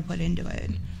you want to put into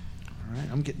it. All right,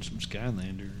 I'm getting some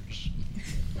Skylanders.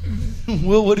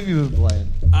 Will, what have you been playing?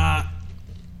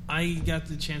 I got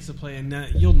the chance to play, and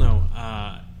you'll know.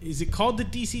 Is it called the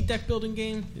DC deck building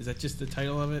game? Is that just the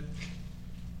title of it?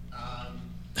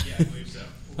 Yeah, I believe so.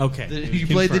 Okay. You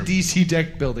played the DC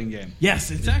deck building game.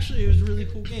 Yes, it was a really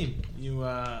cool game.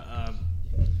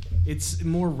 It's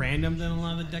more random than a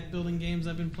lot of the deck building games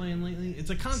I've been playing lately. It's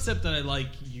a concept that I like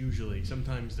usually.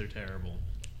 Sometimes they're terrible.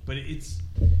 But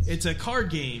it's a card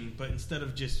game, but instead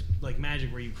of just like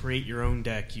Magic where you create your own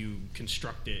deck, you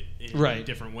construct it in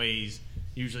different ways,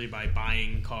 usually by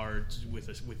buying cards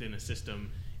within a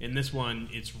system. In this one,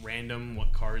 it's random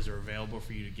what cards are available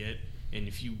for you to get. And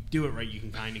if you do it right, you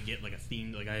can kind of get like a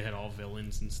theme. Like I had all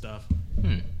villains and stuff.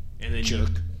 And then Jerk.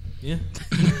 And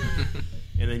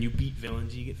then you beat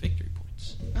villains, you get victory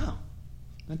points. Oh,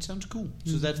 that sounds cool.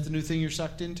 So that's the new thing you're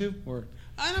sucked into, or?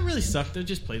 I don't really sucked. I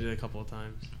just played it a couple of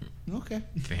times. Okay.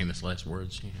 Famous last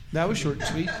words. Yeah. That was short and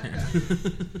sweet.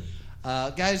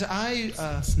 Guys,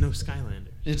 It's no Skylander.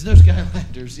 it's no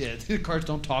Skylanders. Yeah, the cards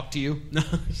don't talk to you. No.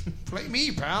 Play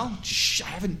me, pal. Shh, I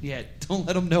haven't yet. Don't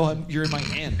let them know you're in my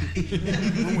hand.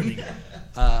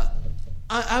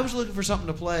 I was looking for something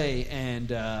to play,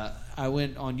 and I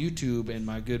went on YouTube, and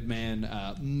my good man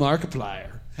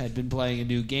Markiplier had been playing a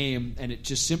new game, and it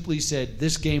just simply said,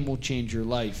 "This game will change your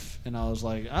life." And I was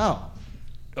like, "Oh,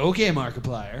 okay,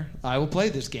 Markiplier, I will play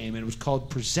this game." And it was called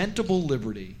Presentable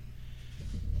Liberty.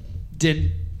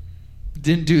 Didn't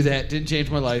do that. Didn't change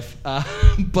my life.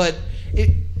 But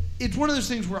it's one of those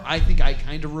things where I think I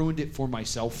kind of ruined it for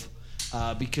myself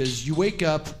because you wake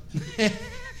up.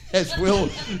 As Will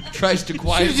tries to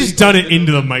quietly... You've just done it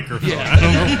into the microphone. Yeah. I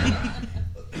don't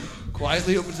know.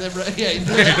 Quietly opens that...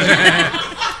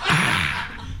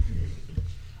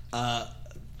 Yeah.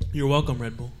 You're welcome,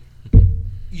 Red Bull.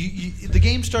 The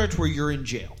game starts where you're in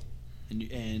jail.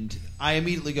 And I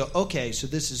immediately go, okay, so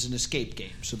this is an escape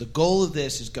game. So the goal of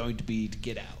this is going to be to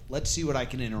get out. Let's see what I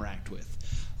can interact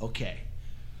with. Okay.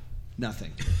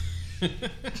 Nothing.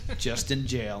 Just in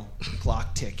jail.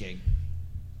 Clock ticking.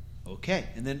 Okay,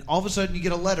 and then all of a sudden you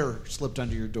get a letter slipped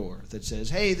under your door that says,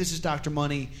 "Hey, this is Dr.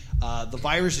 Money. The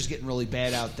virus is getting really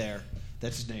bad out there."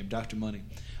 That's his name, Dr. Money.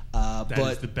 That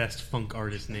is the best funk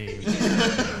artist name.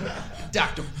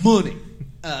 Dr. Money.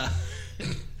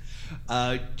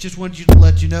 Just wanted you to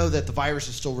let you know that the virus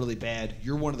is still really bad.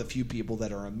 You're one of the few people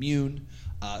that are immune,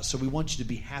 so we want you to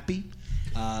be happy.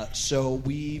 So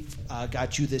we've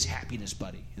got you this happiness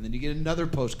buddy. And then you get another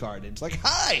postcard, and it's like,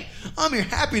 "Hi, I'm your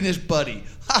happiness buddy.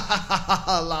 Ha, ha, ha, ha,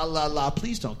 ha, la, la, la.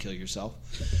 Please don't kill yourself."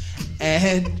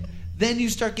 And then you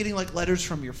start getting like letters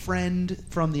from your friend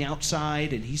from the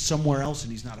outside, and he's somewhere else,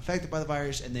 and he's not affected by the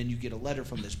virus. And then you get a letter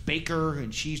from this baker,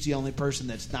 and she's the only person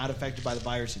that's not affected by the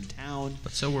virus in town.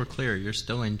 But so we're clear, you're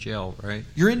still in jail, right?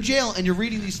 You're in jail, and you're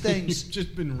reading these things. You've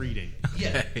just been reading.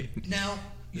 Yeah. Now...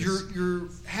 Your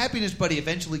happiness buddy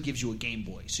eventually gives you a Game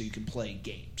Boy so you can play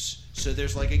games. So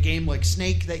there's like a game like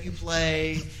Snake that you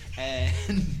play, and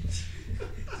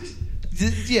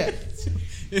yeah,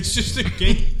 It's just a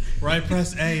game where I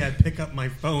press A, I pick up my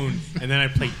phone, and then I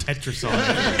play Tetris on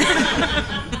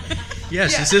it.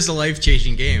 Yes, This is a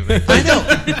life-changing game. I know.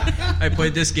 I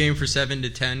played this game for 7 to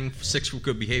 10, 6 for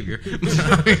good behavior.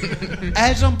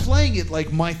 As I'm playing it,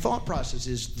 like my thought process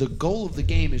is the goal of the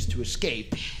game is to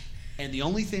escape. And the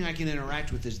only thing I can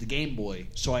interact with is the Game Boy,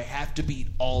 so I have to beat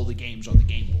all the games on the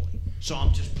Game Boy. So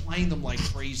I'm just playing them like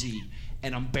crazy,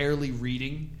 and I'm barely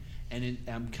reading, and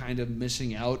I'm kind of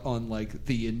missing out on like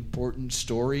the important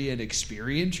story and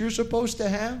experience you're supposed to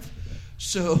have.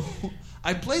 So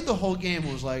I played the whole game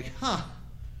and was like, all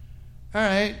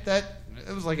right,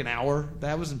 it was like an hour.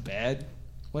 That wasn't bad.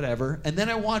 Whatever. And then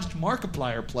I watched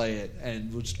Markiplier play it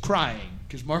and was crying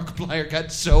because Markiplier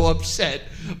got so upset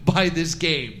by this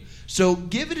game. So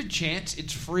give it a chance.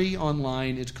 It's free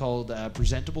online. It's called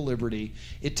Presentable Liberty.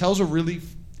 It tells a really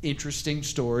interesting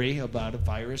story about a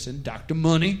virus and Dr.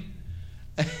 Money.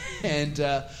 And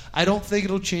I don't think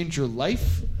it'll change your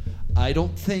life. I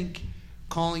don't think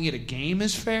calling it a game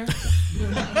is fair.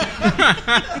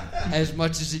 As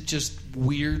much as it's just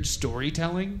weird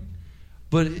storytelling.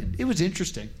 But it was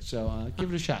interesting. So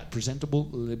give it a shot. Presentable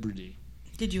Liberty.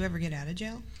 Did you ever get out of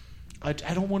jail? I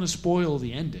don't want to spoil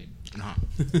the ending. No.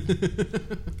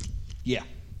 Yeah.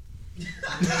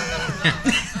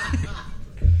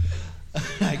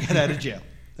 I got out of jail.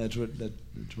 That's what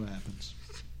happens.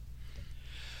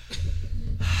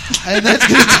 And that's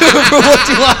going to do it for what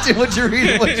you're watching, what you're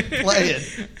reading, what you're playing.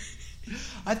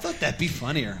 I thought that'd be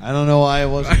funnier. I don't know why it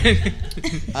wasn't.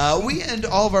 We end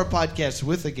all of our podcasts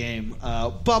with a game.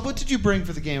 Bob, what did you bring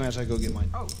for the game as I go get mine?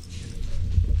 Oh,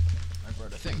 I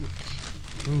brought a thing.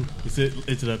 Ooh, is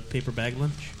it a paper bag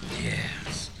lunch?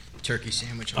 Yes. Turkey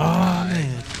sandwich. Oh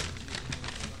man.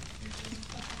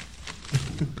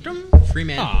 Free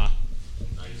man. Ah.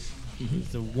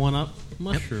 It's a 1-up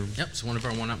mushroom. Yep, it's one of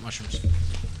our 1-up mushrooms.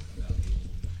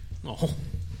 Oh.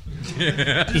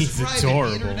 He's Right, adorable.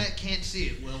 the internet can't see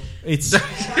it, Will. It's.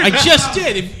 I just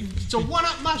did. It's a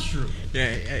 1-up mushroom.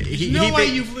 Yeah, There's no way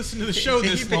you've listened to the show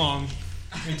this long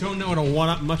and don't know what a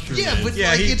 1-up mushroom Yeah, is. but Yeah,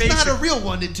 like, he it's not a real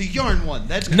one. It's a yarn one.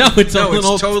 That's No, it's a No,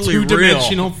 little it's totally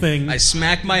two-dimensional real. thing. I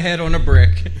smacked my head on a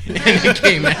brick, and it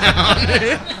came out.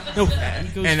 No, he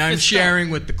goes And I'm fist sharing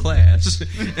with the class.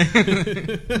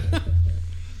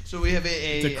 So we have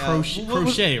It's a what was-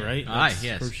 crochet, right? Aye, That's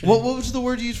yes. crochet. What was the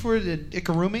word you used for it?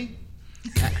 Ikarumi?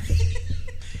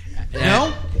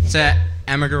 No? It's a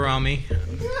amigurumi.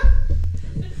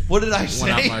 What did I 1-up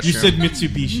say? mushroom. You said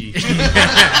Mitsubishi.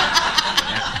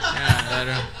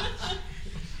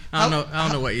 I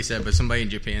don't know what you said, but somebody in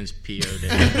Japan's PO'd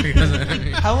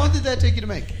it. How long did that take you to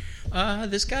make?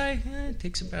 This guy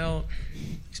takes about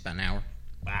an hour.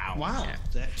 Wow. Wow.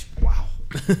 Yeah. Wow.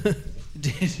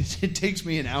 It takes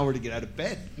me an hour to get out of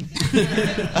bed.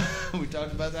 We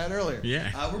talked about that earlier.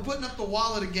 Yeah. We're putting up the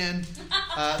wallet again.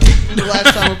 The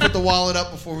last time we put the wallet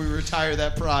up before we retire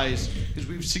that prize, because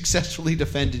we've successfully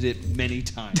defended it many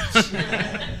times.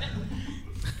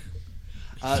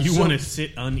 You want to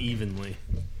sit unevenly.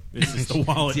 This is the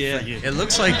wallet Yeah. for you. It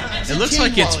looks like Tin it's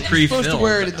wallet. You're pre-filled. supposed to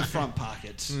wear it in the front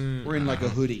pockets, or in like a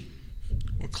hoodie.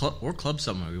 Or club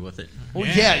somebody with it. Oh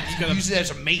Yeah, yeah, it's you got can a use it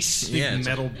as a mace. Big Yeah, it's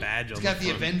metal badge on It's got the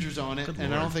front. Avengers on it, Good and I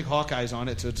Lord. don't think Hawkeye's on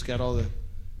it, so it's got all the.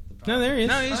 No, there he is.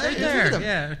 No, he's Hey, right look at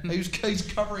there. him. Yeah, He's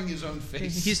covering his own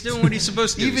face. he's doing what he's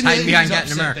supposed to do. Even He's hiding behind he's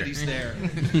Captain upset America. that he's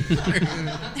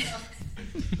there.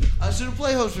 So to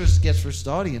play host versus guest versus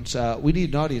audience, we need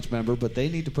an audience member, but they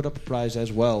need to put up a prize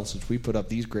as well, since we put up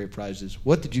these great prizes.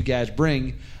 What did you guys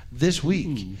bring this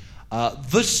week?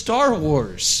 The Star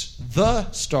Wars, the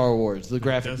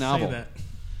graphic Does novel. say that.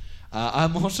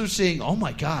 I'm also seeing, oh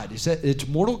my God, it's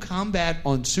Mortal Kombat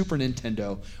on Super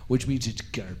Nintendo, which means it's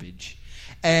garbage.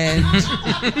 And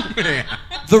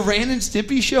the Ran and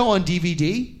Stimpy show on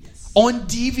DVD. On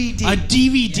DVD. A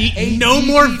DVD. A No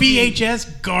more DVD.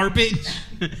 VHS garbage.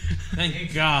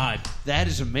 Thank God. That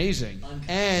is amazing.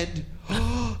 And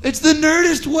it's The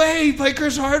Nerdist Way by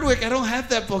Chris Hardwick. I don't have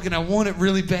that book, and I want it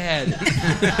really bad.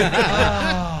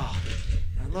 I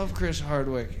love Chris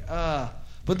Hardwick. But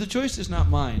the choice is not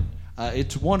mine.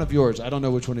 It's one of yours. I don't know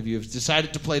which one of you have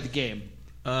decided to play the game.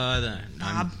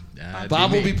 Bob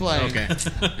Bob will be playing. Okay.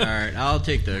 All right. I'll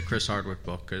take the Chris Hardwick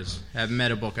book because I haven't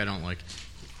met a book I don't like.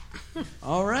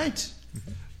 All right.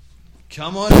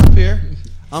 Come on up here.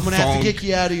 I'm going to have to Funk. kick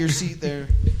you out of your seat there.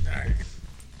 All right.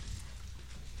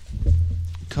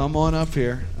 Come on up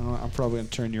here. Oh, I'm probably going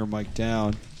to turn your mic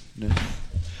down. No.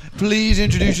 Please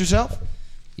introduce yourself.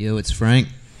 Yo, it's Frank.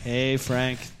 Hey,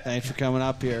 Frank. Thanks for coming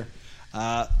up here.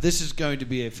 This is going to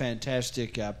be a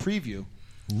fantastic preview.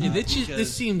 Yeah,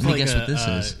 this seems Let like me guess what this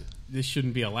is. this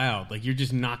shouldn't be allowed. Like you're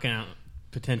just knocking out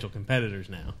potential competitors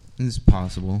now. It's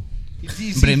possible. It's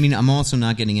easy. But I mean, I'm also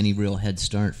not getting any real head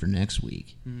start for next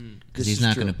week. This Because he's is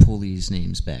not true. going to pull these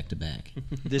names back to back.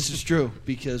 This is true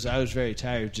because I was very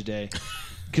tired today.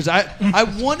 Because I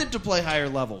wanted to play higher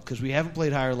level because we haven't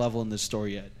played higher level in this store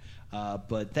yet.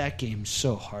 But that game's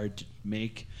so hard to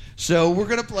make. So we're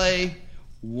going to play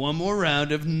one more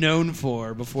round of Known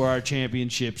For before our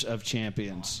Championships of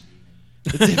Champions.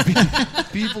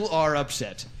 People are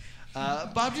upset.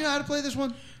 Bob, do you know how to play this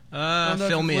one? I don't know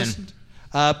if Fill you've me in. listened.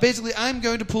 Basically, I'm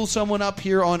going to pull someone up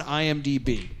here on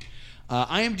IMDb.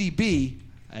 IMDb,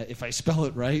 if I spell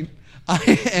it right,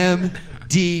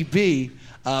 IMDb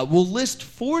will list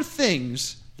 4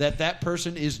 things that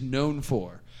person is known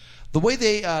for. The way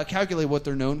they calculate what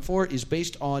they're known for is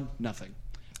based on nothing.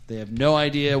 They have no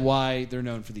idea why they're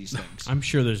known for these things. I'm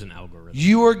sure there's an algorithm.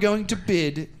 You are going to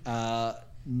bid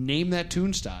name that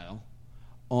tune style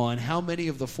on how many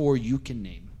of the 4 you can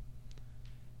name.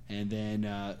 And then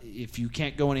if you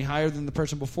can't go any higher than the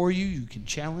person before you, you can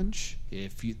challenge.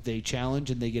 If they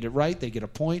challenge and they get it right, they get a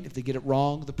point. If they get it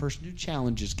wrong, the person who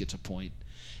challenges gets a point.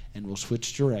 And we'll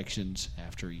switch directions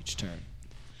after each turn.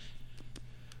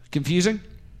 Confusing?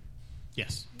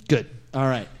 Yes. Good. All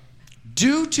right.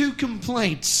 Due to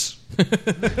complaints,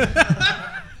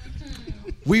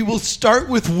 we will start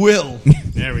with Will.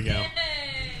 There we go.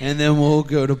 And then we'll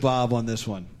go to Bob on this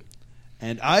one.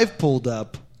 And I've pulled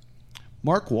up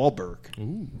Mark Wahlberg.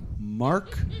 Ooh.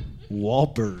 Mark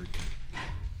Wahlberg.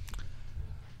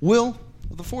 Will,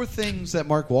 of the 4 things that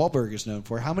Mark Wahlberg is known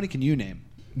for, how many can you name?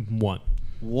 1.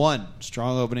 1.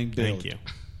 Strong opening build. Thank you.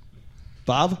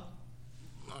 Bob?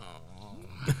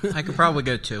 I could probably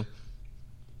go 2.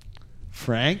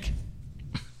 Frank?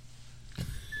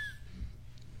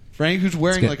 Frank, who's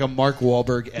wearing good. like a Mark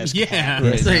Wahlberg-esque Yeah. hat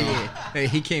right So, now. hey,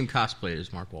 he came cosplayed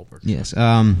as Mark Wahlberg. Yes.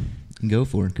 Go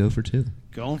for it. Go for 2.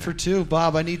 Going for 2.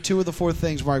 Bob, I need 2 of the 4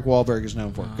 things Mark Wahlberg is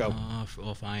known for. Go.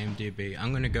 Off IMDb,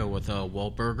 I'm going to go with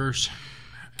Wahlburgers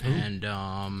and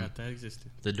That existed.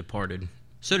 The Departed.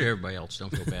 So did everybody else. Don't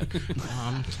feel bad.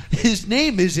 His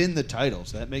name is in the title,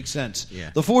 so that makes sense. Yeah.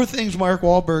 The 4 things Mark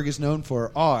Wahlberg is known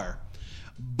for are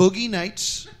Boogie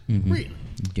Nights, Really?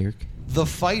 Dirk. The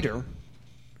Fighter,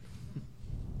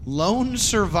 Lone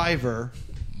Survivor,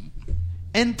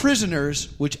 and Prisoners,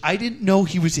 which I didn't know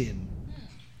he was in.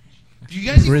 Do you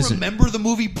guys even Prison- remember the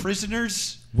movie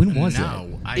Prisoners? When was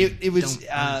no, I It was.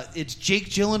 don't- It's Jake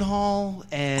Gyllenhaal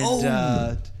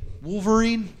and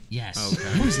Wolverine. Yes. Okay.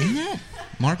 Who was in that?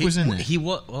 Mark was in that. He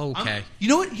was okay. You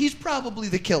know what? He's probably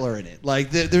the killer in it.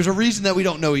 Like, there's a reason that we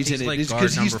don't know he's He's in it. like It's guard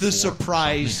because he's number the 4.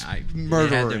 surprise Yeah, had murderer.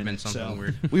 to have in been it, something so.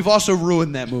 weird. We've also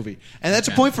ruined that movie, and that's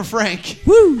a Okay. point for Frank.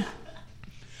 Woo!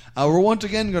 We're once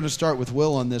again going to start with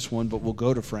Will on this one, but we'll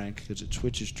go to Frank because it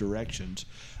switches directions.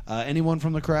 Anyone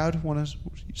from the crowd want to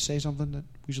say something that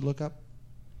we should look up?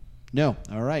 No.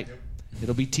 All right.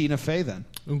 It'll be Tina Fey then.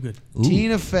 Oh, good. Ooh.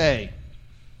 Tina Fey.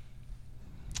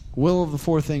 Will, of the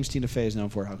 4 things Tina Fey is known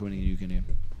for, how many you can name?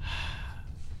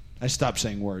 I stopped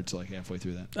saying words like halfway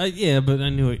through that. Yeah, but I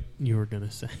knew what you were going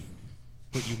to say.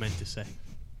 What you meant to say.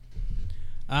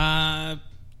 I'm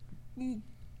going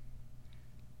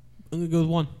to go with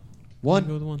 1. I'm gonna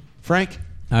go with 1. Frank?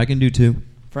 I can do 2.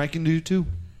 Frank can do 2.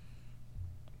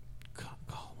 Call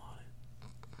him on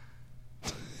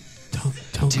it.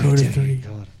 Don't go to 3.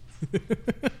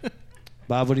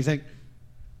 Bob, what do you think?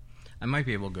 I might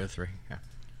be able to go 3. Yeah.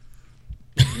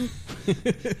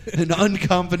 An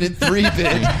unconfident 3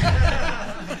 bid.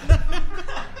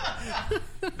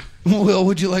 Will,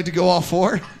 would you like to go all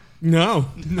 4? No.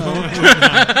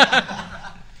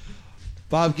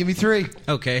 Bob, give me 3.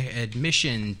 Okay.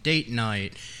 Admission, date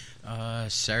night,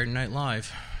 Saturday Night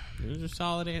Live. Those are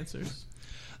solid answers.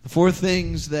 The 4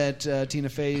 things that Tina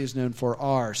Fey is known for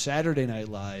are Saturday Night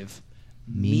Live,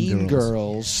 Mean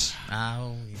Girls,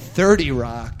 Oh, 30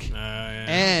 Rock, Yeah.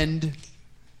 and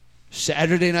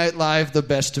Saturday Night Live, The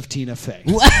Best of Tina Fey.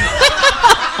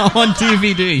 On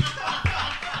DVD.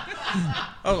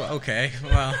 oh, okay.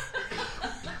 Well,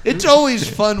 It's always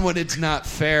fun when it's not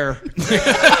fair.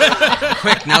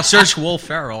 quick now, search Will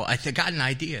Ferrell. I got an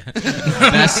idea.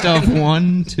 Best of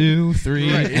 1, 2, 3,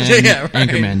 and Yeah, right.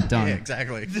 Anchorman. Done. Yeah,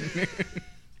 exactly.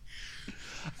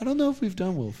 I don't know if we've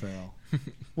done Will Ferrell.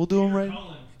 We'll do him right.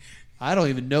 I don't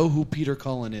even know who Peter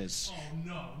Cullen is. Oh,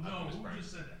 no. Who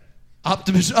just said that?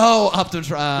 Optimus. Oh, Optimus.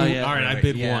 Yeah. All right, I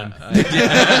bid Yeah. 1.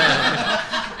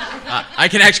 I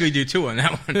can actually do 2 on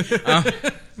that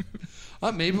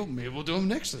one. Maybe we'll do him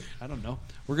next. I don't know.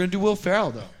 We're going to do Will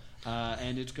Ferrell, though.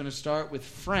 And it's going to start with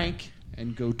Frank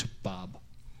and go to Bob.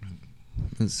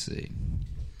 Let's see.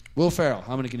 Will Ferrell,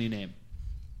 how many can you name?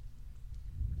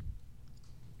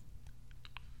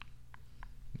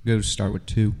 Go start with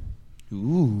 2.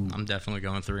 Ooh. I'm definitely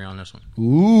going 3 on this one.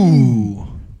 Ooh.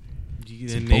 You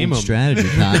It's a can name bold them. strategy,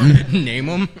 Cotton. Name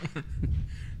them.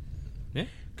 Yeah.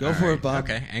 Go for it, Bob.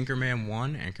 Okay, Anchorman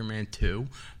 1, Anchorman 2,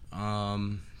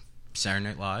 Saturday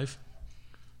Night Live.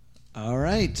 All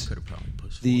right. Could have probably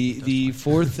put 4, but The that's the fine.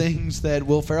 4 things that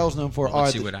Will Ferrell's known for Well, are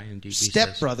let's see the what IMDb Step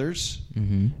says. Brothers,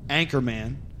 Mm-hmm.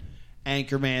 Anchorman,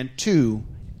 Anchorman 2,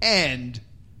 and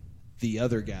The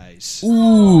Other Guys.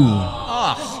 Ooh.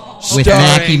 With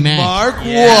Mackie Starring Mac. Mark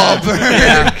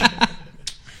Wahlberg.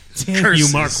 Damn Curses.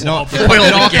 you, Mark It all, Wahlberg.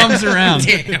 it all comes around.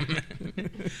 Damn.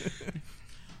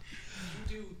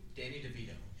 Do Danny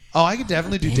DeVito. Oh, I could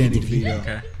definitely do Danny Danny DeVito.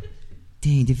 Okay.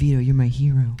 Danny DeVito, you're my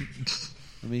hero.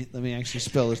 Let me actually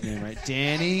spell his name right.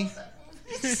 Danny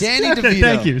DeVito.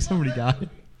 Thank you. Somebody got it.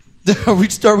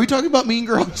 Are we talking about Mean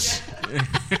Girls?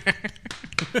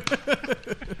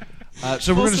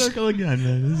 So we're gonna. again,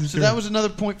 man. This is So that was another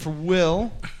point for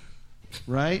Will,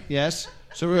 right? Yes.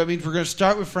 So we're going to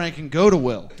start with Frank and go to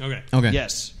Will. Okay. okay.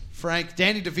 Yes, Frank.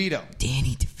 Danny DeVito.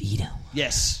 Danny DeVito.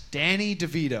 Yes, Danny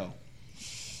DeVito.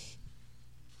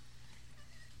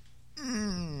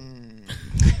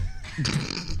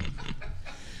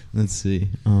 Let's see.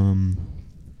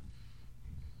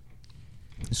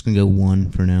 Just gonna go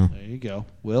 1 for now. There you go.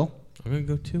 Will. I'm going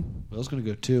to go 2. Will's going to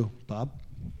go 2. Bob.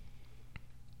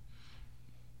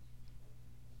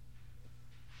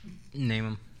 Name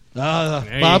them.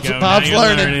 There you Bob's go. Bob's Now you're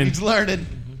learning. learning. He's learning.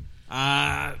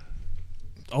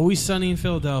 Always Sunny in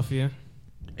Philadelphia.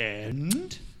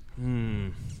 And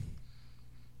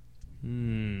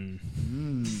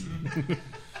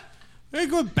I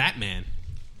go with Batman.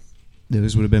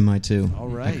 Those would have been my two. All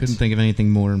right. I couldn't think of anything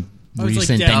more I was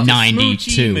recent like than Death to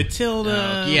 92. Smoochie,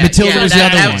 Matilda. Yeah, Matilda was the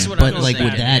that other was one, what I but was like, would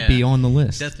saying, that yeah. be on the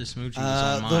list? Death to Smoochie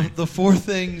was on mine. the four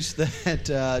things that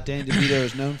Dan DeVito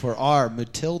is known for are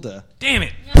Matilda. Damn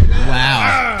it.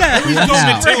 Wow. Who's Wow.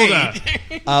 going Matilda?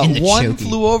 In the One choky.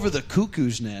 Flew Over the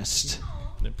Cuckoo's Nest,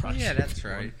 Yeah, that's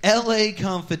right. L.A.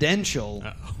 Confidential,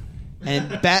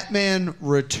 and Batman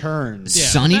Returns. Yeah.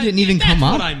 Sonny didn't even That's come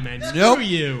what up. I meant. Nope. Screw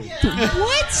you.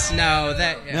 What? No,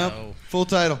 that. Nope. Oh. Full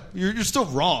title. You're still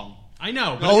wrong. I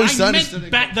know, but Always I Sunny meant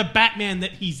Sunny. the Batman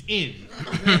that he's in.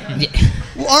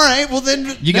 Well, all right. Well,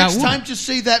 then You got next one. time, just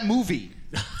say that movie.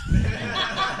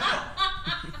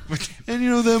 And you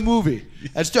know that movie.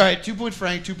 That's all right. 2 points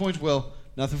Frank, 2 points Will.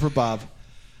 Nothing for Bob.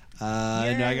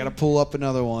 And I got to pull up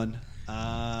another one.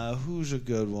 Who's a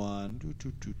good one?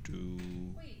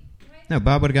 No,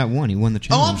 Bob would have got one. He won the Oh,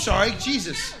 challenge. I'm sorry.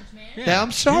 Jesus. Yeah,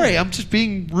 I'm sorry. I'm just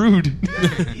being rude.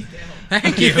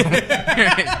 Thank you.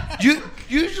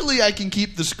 Usually I can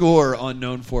keep the score on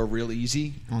Known For real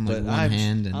easy. On, like, but one I'm,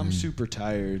 hand and I'm then- super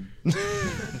tired.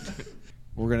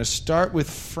 We're going to start with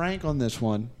Frank on this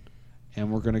one,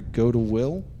 and we're going to go to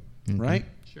Will, right?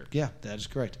 Sure. Yeah, that is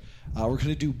correct. We're going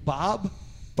to do Bob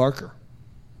Barker.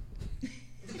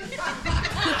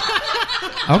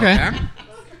 Okay.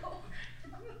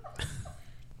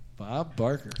 Bob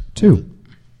Barker. 2.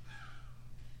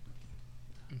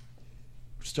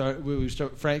 We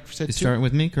start. Frank said You 2. start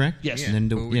with me, correct? Yes. And then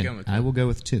Who are we going with? I will go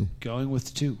with 2. Going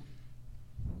with 2.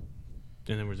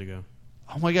 And then where's it go?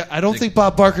 Oh my God! I don't think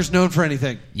Bob Barker's known for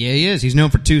anything. Yeah, he is. He's known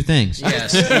for 2 things.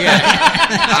 Yes.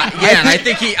 Yeah. And I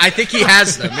think he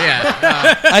has them.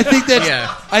 Yeah. I think that's.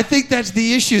 Yeah. I think that's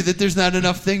the issue. That there's not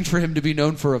enough things for him to be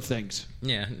known for of things.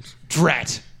 Yeah.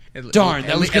 Drat. Darn.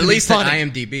 That was At gonna be least that funny.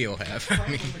 IMDb will have. I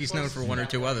mean, he's known for 1 or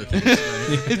 2 other things.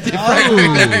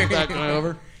 Not going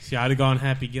over. See, I'd have gone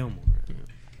Happy Gilmore.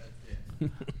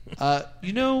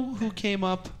 You know who came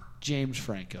up? James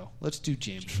Franco. Let's do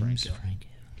James Franco.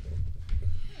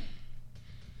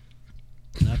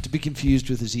 Not to be confused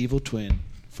with his evil twin,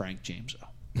 Frank Jameso.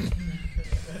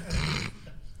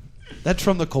 That's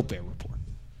from the Colbert Report.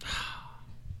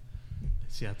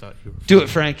 See, I thought you were. Do it,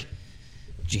 Frank.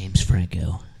 James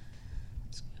Franco.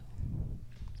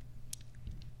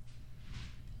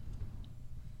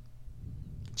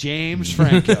 James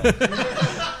Franco.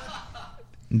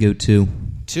 Go 2.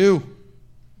 2.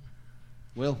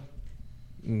 Will.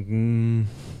 Mm-hmm.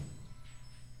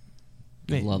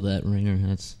 Love that ringer.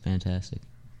 That's fantastic.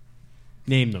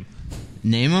 Name them.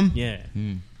 Name them? Yeah.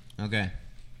 Okay.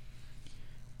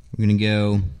 We're going to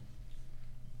go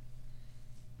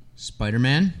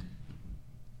Spider-Man.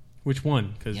 Which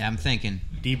one? Because Yeah, I'm thinking.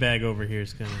 D-Bag over here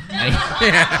is gonna.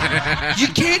 You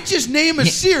can't just name a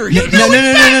series. No.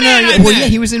 Well, yeah,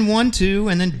 he was in 1, 2,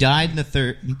 and then died in the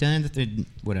third. He died in the third.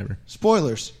 Whatever.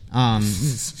 Spoilers.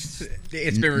 It's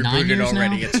been 9 rebooted years now?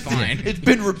 already. It's fine. It's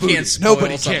been rebooted. Can't spoil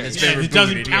Nobody something cares. that's been Yeah, it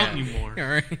doesn't rebooted, count yeah. anymore. All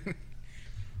right. I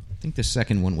think the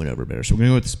second one went over better. So we're going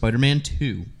to go with Spider-Man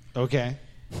 2. Okay.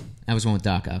 That was one with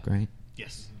Doc Ock, right?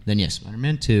 Yes. Then, yes,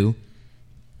 Spider-Man 2.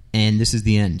 And this is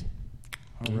the end.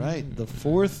 All right. The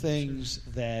 4 things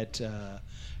that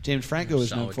James Franco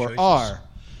is known Solid for choices. are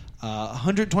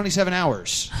 127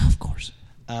 hours. Of course.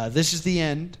 This is the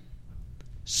end.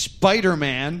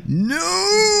 Spider-Man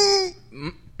No!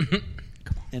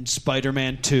 and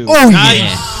Spider-Man 2. Oh, Nice.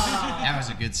 yeah. That was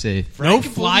a good save. No Frank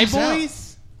can pull these out.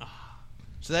 Flyboys?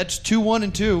 So that's 2-1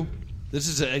 and 2. This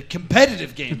is a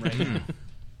competitive game right here.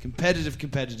 competitive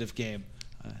game.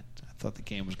 I thought the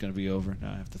game was going to be over.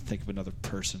 Now I have to think of another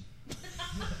person.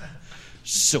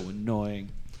 So annoying.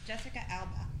 Jessica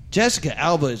Alba. Jessica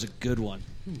Alba is a good one.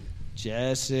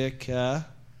 Jessica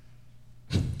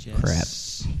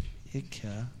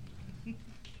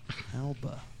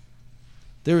Alba.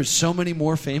 There is so many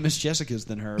more famous Jessicas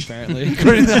than her, apparently,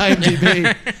 according to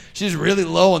IMDb. She's really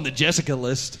low on the Jessica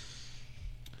list.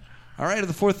 All right, of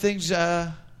the 4 things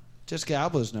Jessica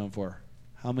Alba is known for,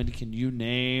 how many can you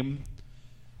name?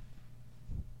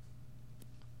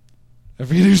 I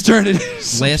forget whose turn it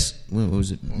is. Last, what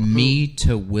was it? Me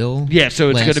to Will? Yeah, so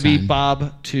it's Last going to be time.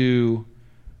 Bob to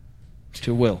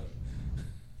Will.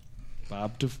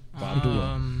 Bob to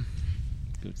Will.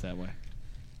 Goes that way.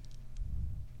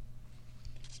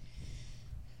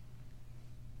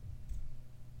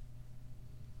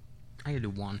 I could do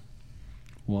 1.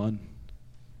 1.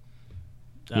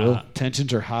 Will, Uh,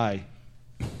 tensions are high.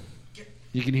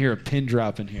 You can hear a pin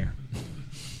drop in here.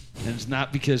 And it's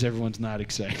not because everyone's not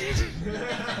excited.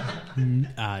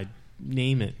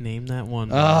 Name it. Name that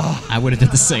one. I would have done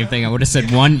the same thing. I would have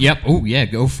said one. Yep. Oh, yeah,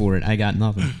 go for it. I got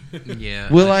nothing.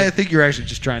 Yeah. Will, I think you're actually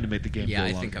just trying to make the game Yeah, go I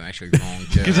longer. think I'm actually wrong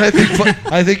too. Because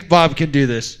I think Bob can do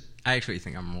this. I actually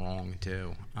think I'm wrong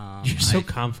too. You're so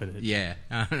confident. Yeah,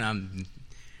 I'm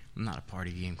not a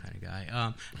party game kind of guy.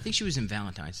 I think she was in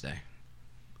Valentine's Day.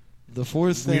 The four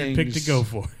Weird things. pick to go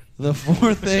for. The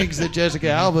four things that Jessica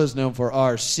Alba is known for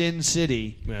are Sin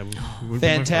City, Yeah, would be my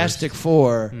Fantastic first.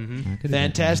 Four,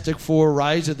 Fantastic. Four: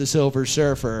 Rise of the Silver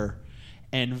Surfer,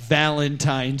 and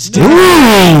Valentine's Day. What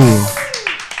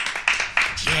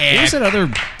was that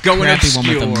other Going crappy one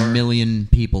with obscure. 1 million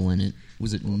people in it?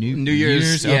 Was it New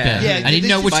Year's? Okay. Yeah. Yeah, I didn't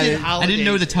know they which. just did I didn't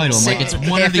know the title. I'm like, it's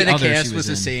holidays. one Half of the others cast she was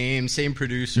was the in. same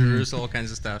producers, all kinds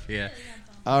of stuff. Yeah.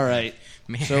 All right.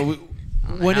 Man. So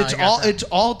when how it's I got that. it's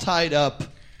all tied up,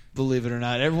 believe it or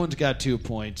not, everyone's got 2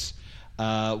 points.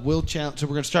 Will challenge. So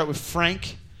we're going to start with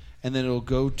Frank, and then it'll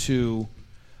go to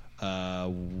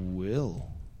Will.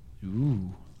 Ooh,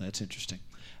 that's interesting.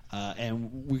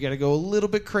 And we got to go a little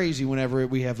bit crazy whenever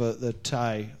we have a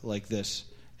tie like this,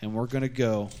 and we're going to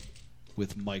go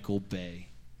with Michael Bay.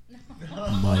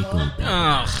 Michael.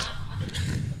 Ugh.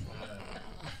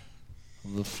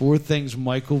 The 4 things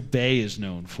Michael Bay is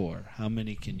known for. How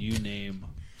many can you name,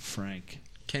 Frank?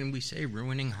 Can we say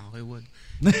ruining Hollywood?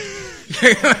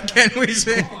 Can we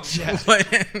say? What?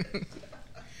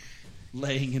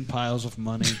 Laying in piles of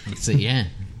money. Let's see. Yeah.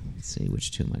 Let's see.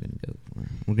 Which 2 am I going to go for?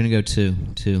 We're going to go 2.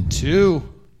 2.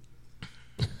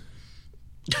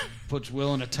 Puts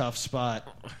Will in a tough spot.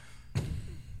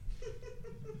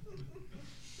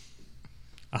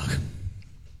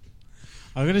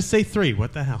 I'm going to say 3.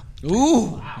 What the hell?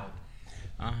 Ooh.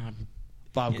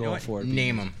 Bob, You know go what? for it.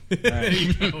 Name them.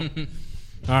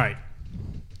 All right.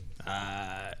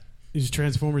 Is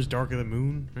Transformers Dark of the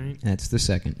Moon, right? That's the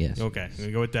second. Yes. Okay, I'm going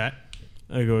to go with that.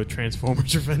 I'm going to go with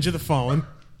Transformers Revenge of the Fallen.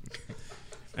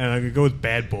 And I'm going to go with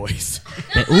Bad Boys.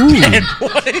 Ooh. Bad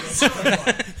Boys.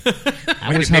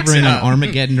 I was mix hovering it on up.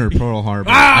 Armageddon or Pearl Harbor.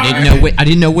 I didn't know. I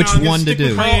didn't know which No, I'm gonna one to stick with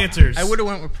do. my answers. I would have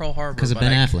went with Pearl Harbor 'Cause of but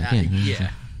Ben I- Affleck, yeah.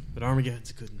 yeah. But Armageddon's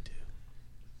a good one, too.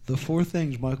 The 4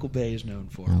 things Michael Bay is known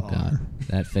for Oh are God,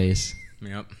 that face.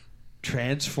 Yep.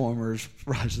 Transformers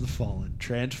Rise of the Fallen,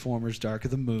 Transformers Dark of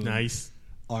the Moon, Nice.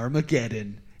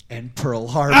 Armageddon, and Pearl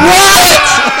Harbor.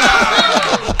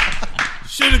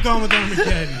 Should have gone with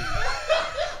Armageddon.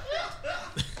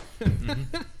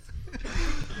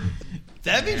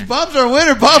 That means Bob's our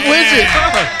winner. Bob wins it.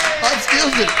 Bob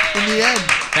steals it in the end.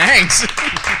 Thanks.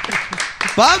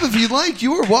 Bob, if you'd like,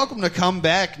 you are welcome to come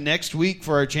back next week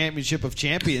for our Championship of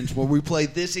Champions, where we play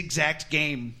this exact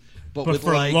game, but But with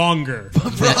for like longer. for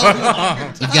a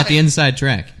longer You've got the inside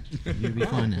track. You'll be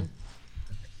fine now.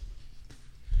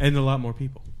 And a lot more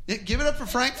people. Yeah, give it up for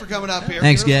Frank for coming up here.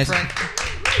 Thanks, Give it up guys. for Frank.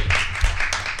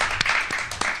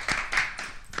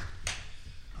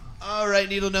 All right,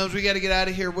 Needle Gnomes, we got to get out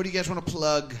of here. What do you guys want to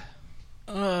plug?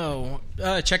 Oh,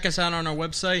 check us out on our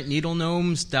website,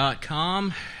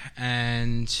 needlegnomes.com.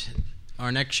 And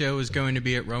our next show is going to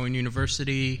be at Rowan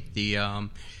University, the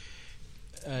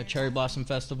Cherry Blossom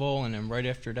Festival. And then right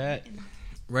after that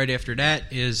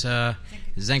is ZenkaCon.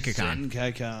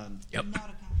 ZenkaCon. Yep. Nauticon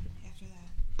after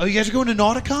that. Oh, you guys are going to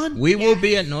Nauticon? We will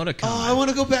be at Nauticon. Oh, I want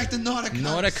to go back to Nauticon.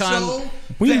 Nauticon- So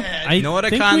We- bad. I think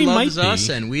Nauticon we loves might be. us,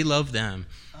 and we love them.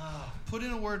 Put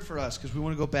in a word for us because we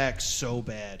want to go back so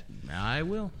bad. I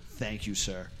will. Thank you,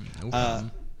 sir. No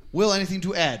problem. Will, anything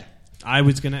to add? I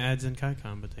was going to add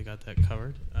ZenKaiCon, but they got that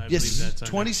covered. I Yes, believe that's our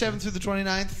 27th through the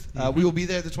 29th. We will be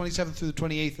there the 27th through the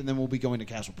 28th, and then we'll be going to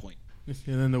Castle Point. next-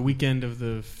 And then the weekend of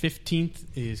the 15th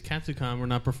is Katsucon. We're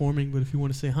not performing, but if you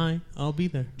want to say hi, I'll be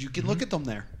there. You can look at them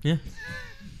there. Yeah.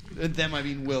 And them, I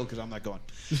mean Will, because I'm not going.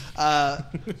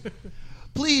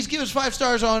 Please give us 5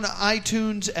 stars on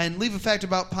iTunes and leave a fact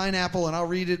about pineapple, and I'll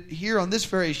read it here on this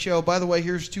very show. By the way,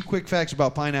 here's 2 quick facts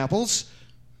about pineapples.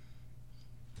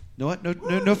 No what?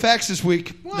 No facts this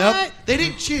week. What? Nope. They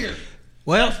didn't cheer.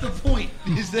 Well, That's the point.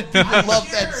 Is that people love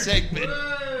that segment.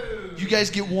 You guys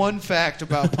get 1 fact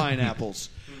about pineapples.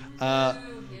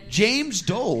 James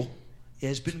Dole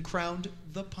has been crowned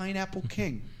the Pineapple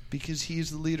King because he is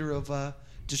the leader of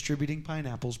distributing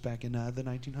pineapples back in the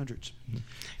 1900s.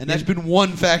 And that's been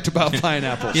 1 fact about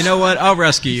pineapples. you know what? I'll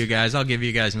rescue you guys. I'll give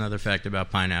you guys another fact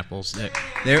about pineapples.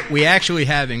 We actually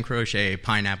have in crochet a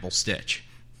pineapple stitch.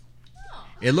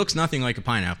 It looks nothing like a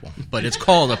pineapple, but it's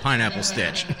called a pineapple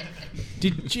stitch.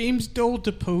 Did James Dole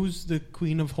depose the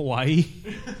Queen of Hawaii?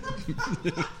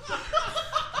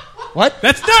 What?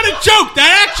 That's not a joke.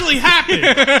 That actually happened.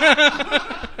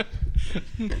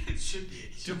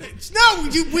 No,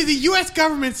 the U.S.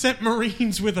 government sent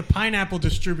Marines with a pineapple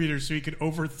distributor so he could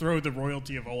overthrow the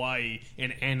royalty of Hawaii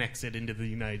and annex it into the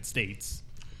United States.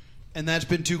 And that's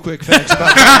been 2 quick facts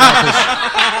about pineapples.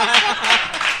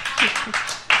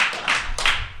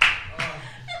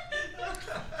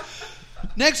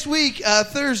 Next week,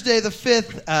 Thursday the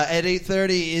 5th at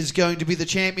 8:30 is going to be the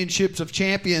Championships of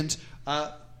Champions.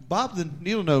 Bob the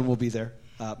Needle Gnome will be there,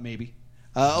 maybe.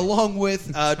 Along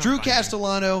with Drew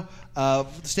Castellano,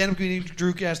 stand-up comedian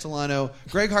Drew Castellano,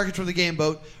 Greg Harkins from the Game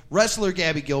Boat, wrestler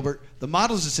Gabby Gilbert, the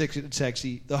models of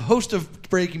Sexy, the host of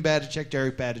Breaking Bad to Check,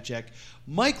 Derek Badacek,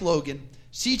 Mike Logan,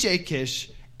 CJ Kish,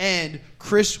 and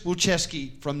Chris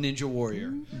Wilczewski from Ninja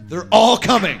Warrior. They're all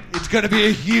coming. It's going to be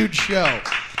a huge show.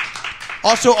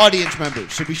 Also audience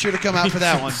members, so be sure to come out for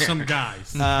that one. Some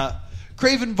guys.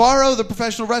 Craven Varro, the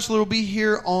professional wrestler, will be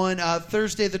here on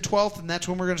Thursday the 12th, and that's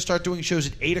when we're going to start doing shows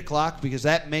at 8 o'clock because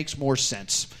that makes more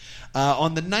sense.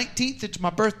 On the 19th, it's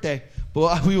my birthday.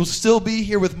 But we will still be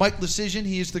here with Mike Lecision.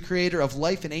 He is the creator of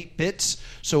Life in 8 Bits,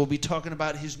 so we'll be talking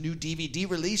about his new DVD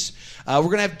release. We're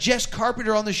going to have Jess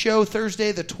Carpenter on the show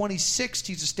Thursday the 26th.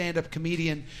 He's a stand-up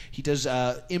comedian. He does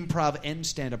improv and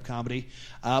stand-up comedy.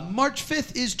 March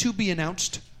 5th is to be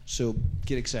announced, so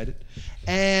get excited.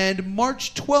 And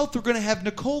March 12th, we're going to have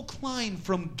Nicole Klein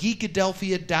from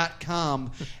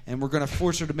Geekadelphia.com, and we're going to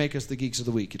force her to make us the Geeks of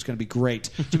the Week. It's going to be great.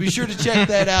 So be sure to check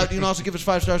that out. You can also give us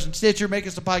 5 stars on Stitcher, make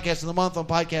us the Podcast of the Month on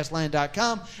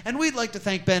podcastland.com, and we'd like to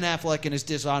thank Ben Affleck and his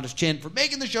dishonest chin for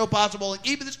making the show possible and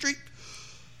keeping the streets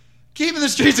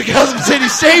of Gotham City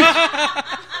safe.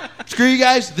 Screw you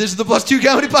guys. This is the Plus 2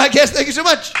 Comedy Podcast. Thank you so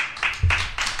much.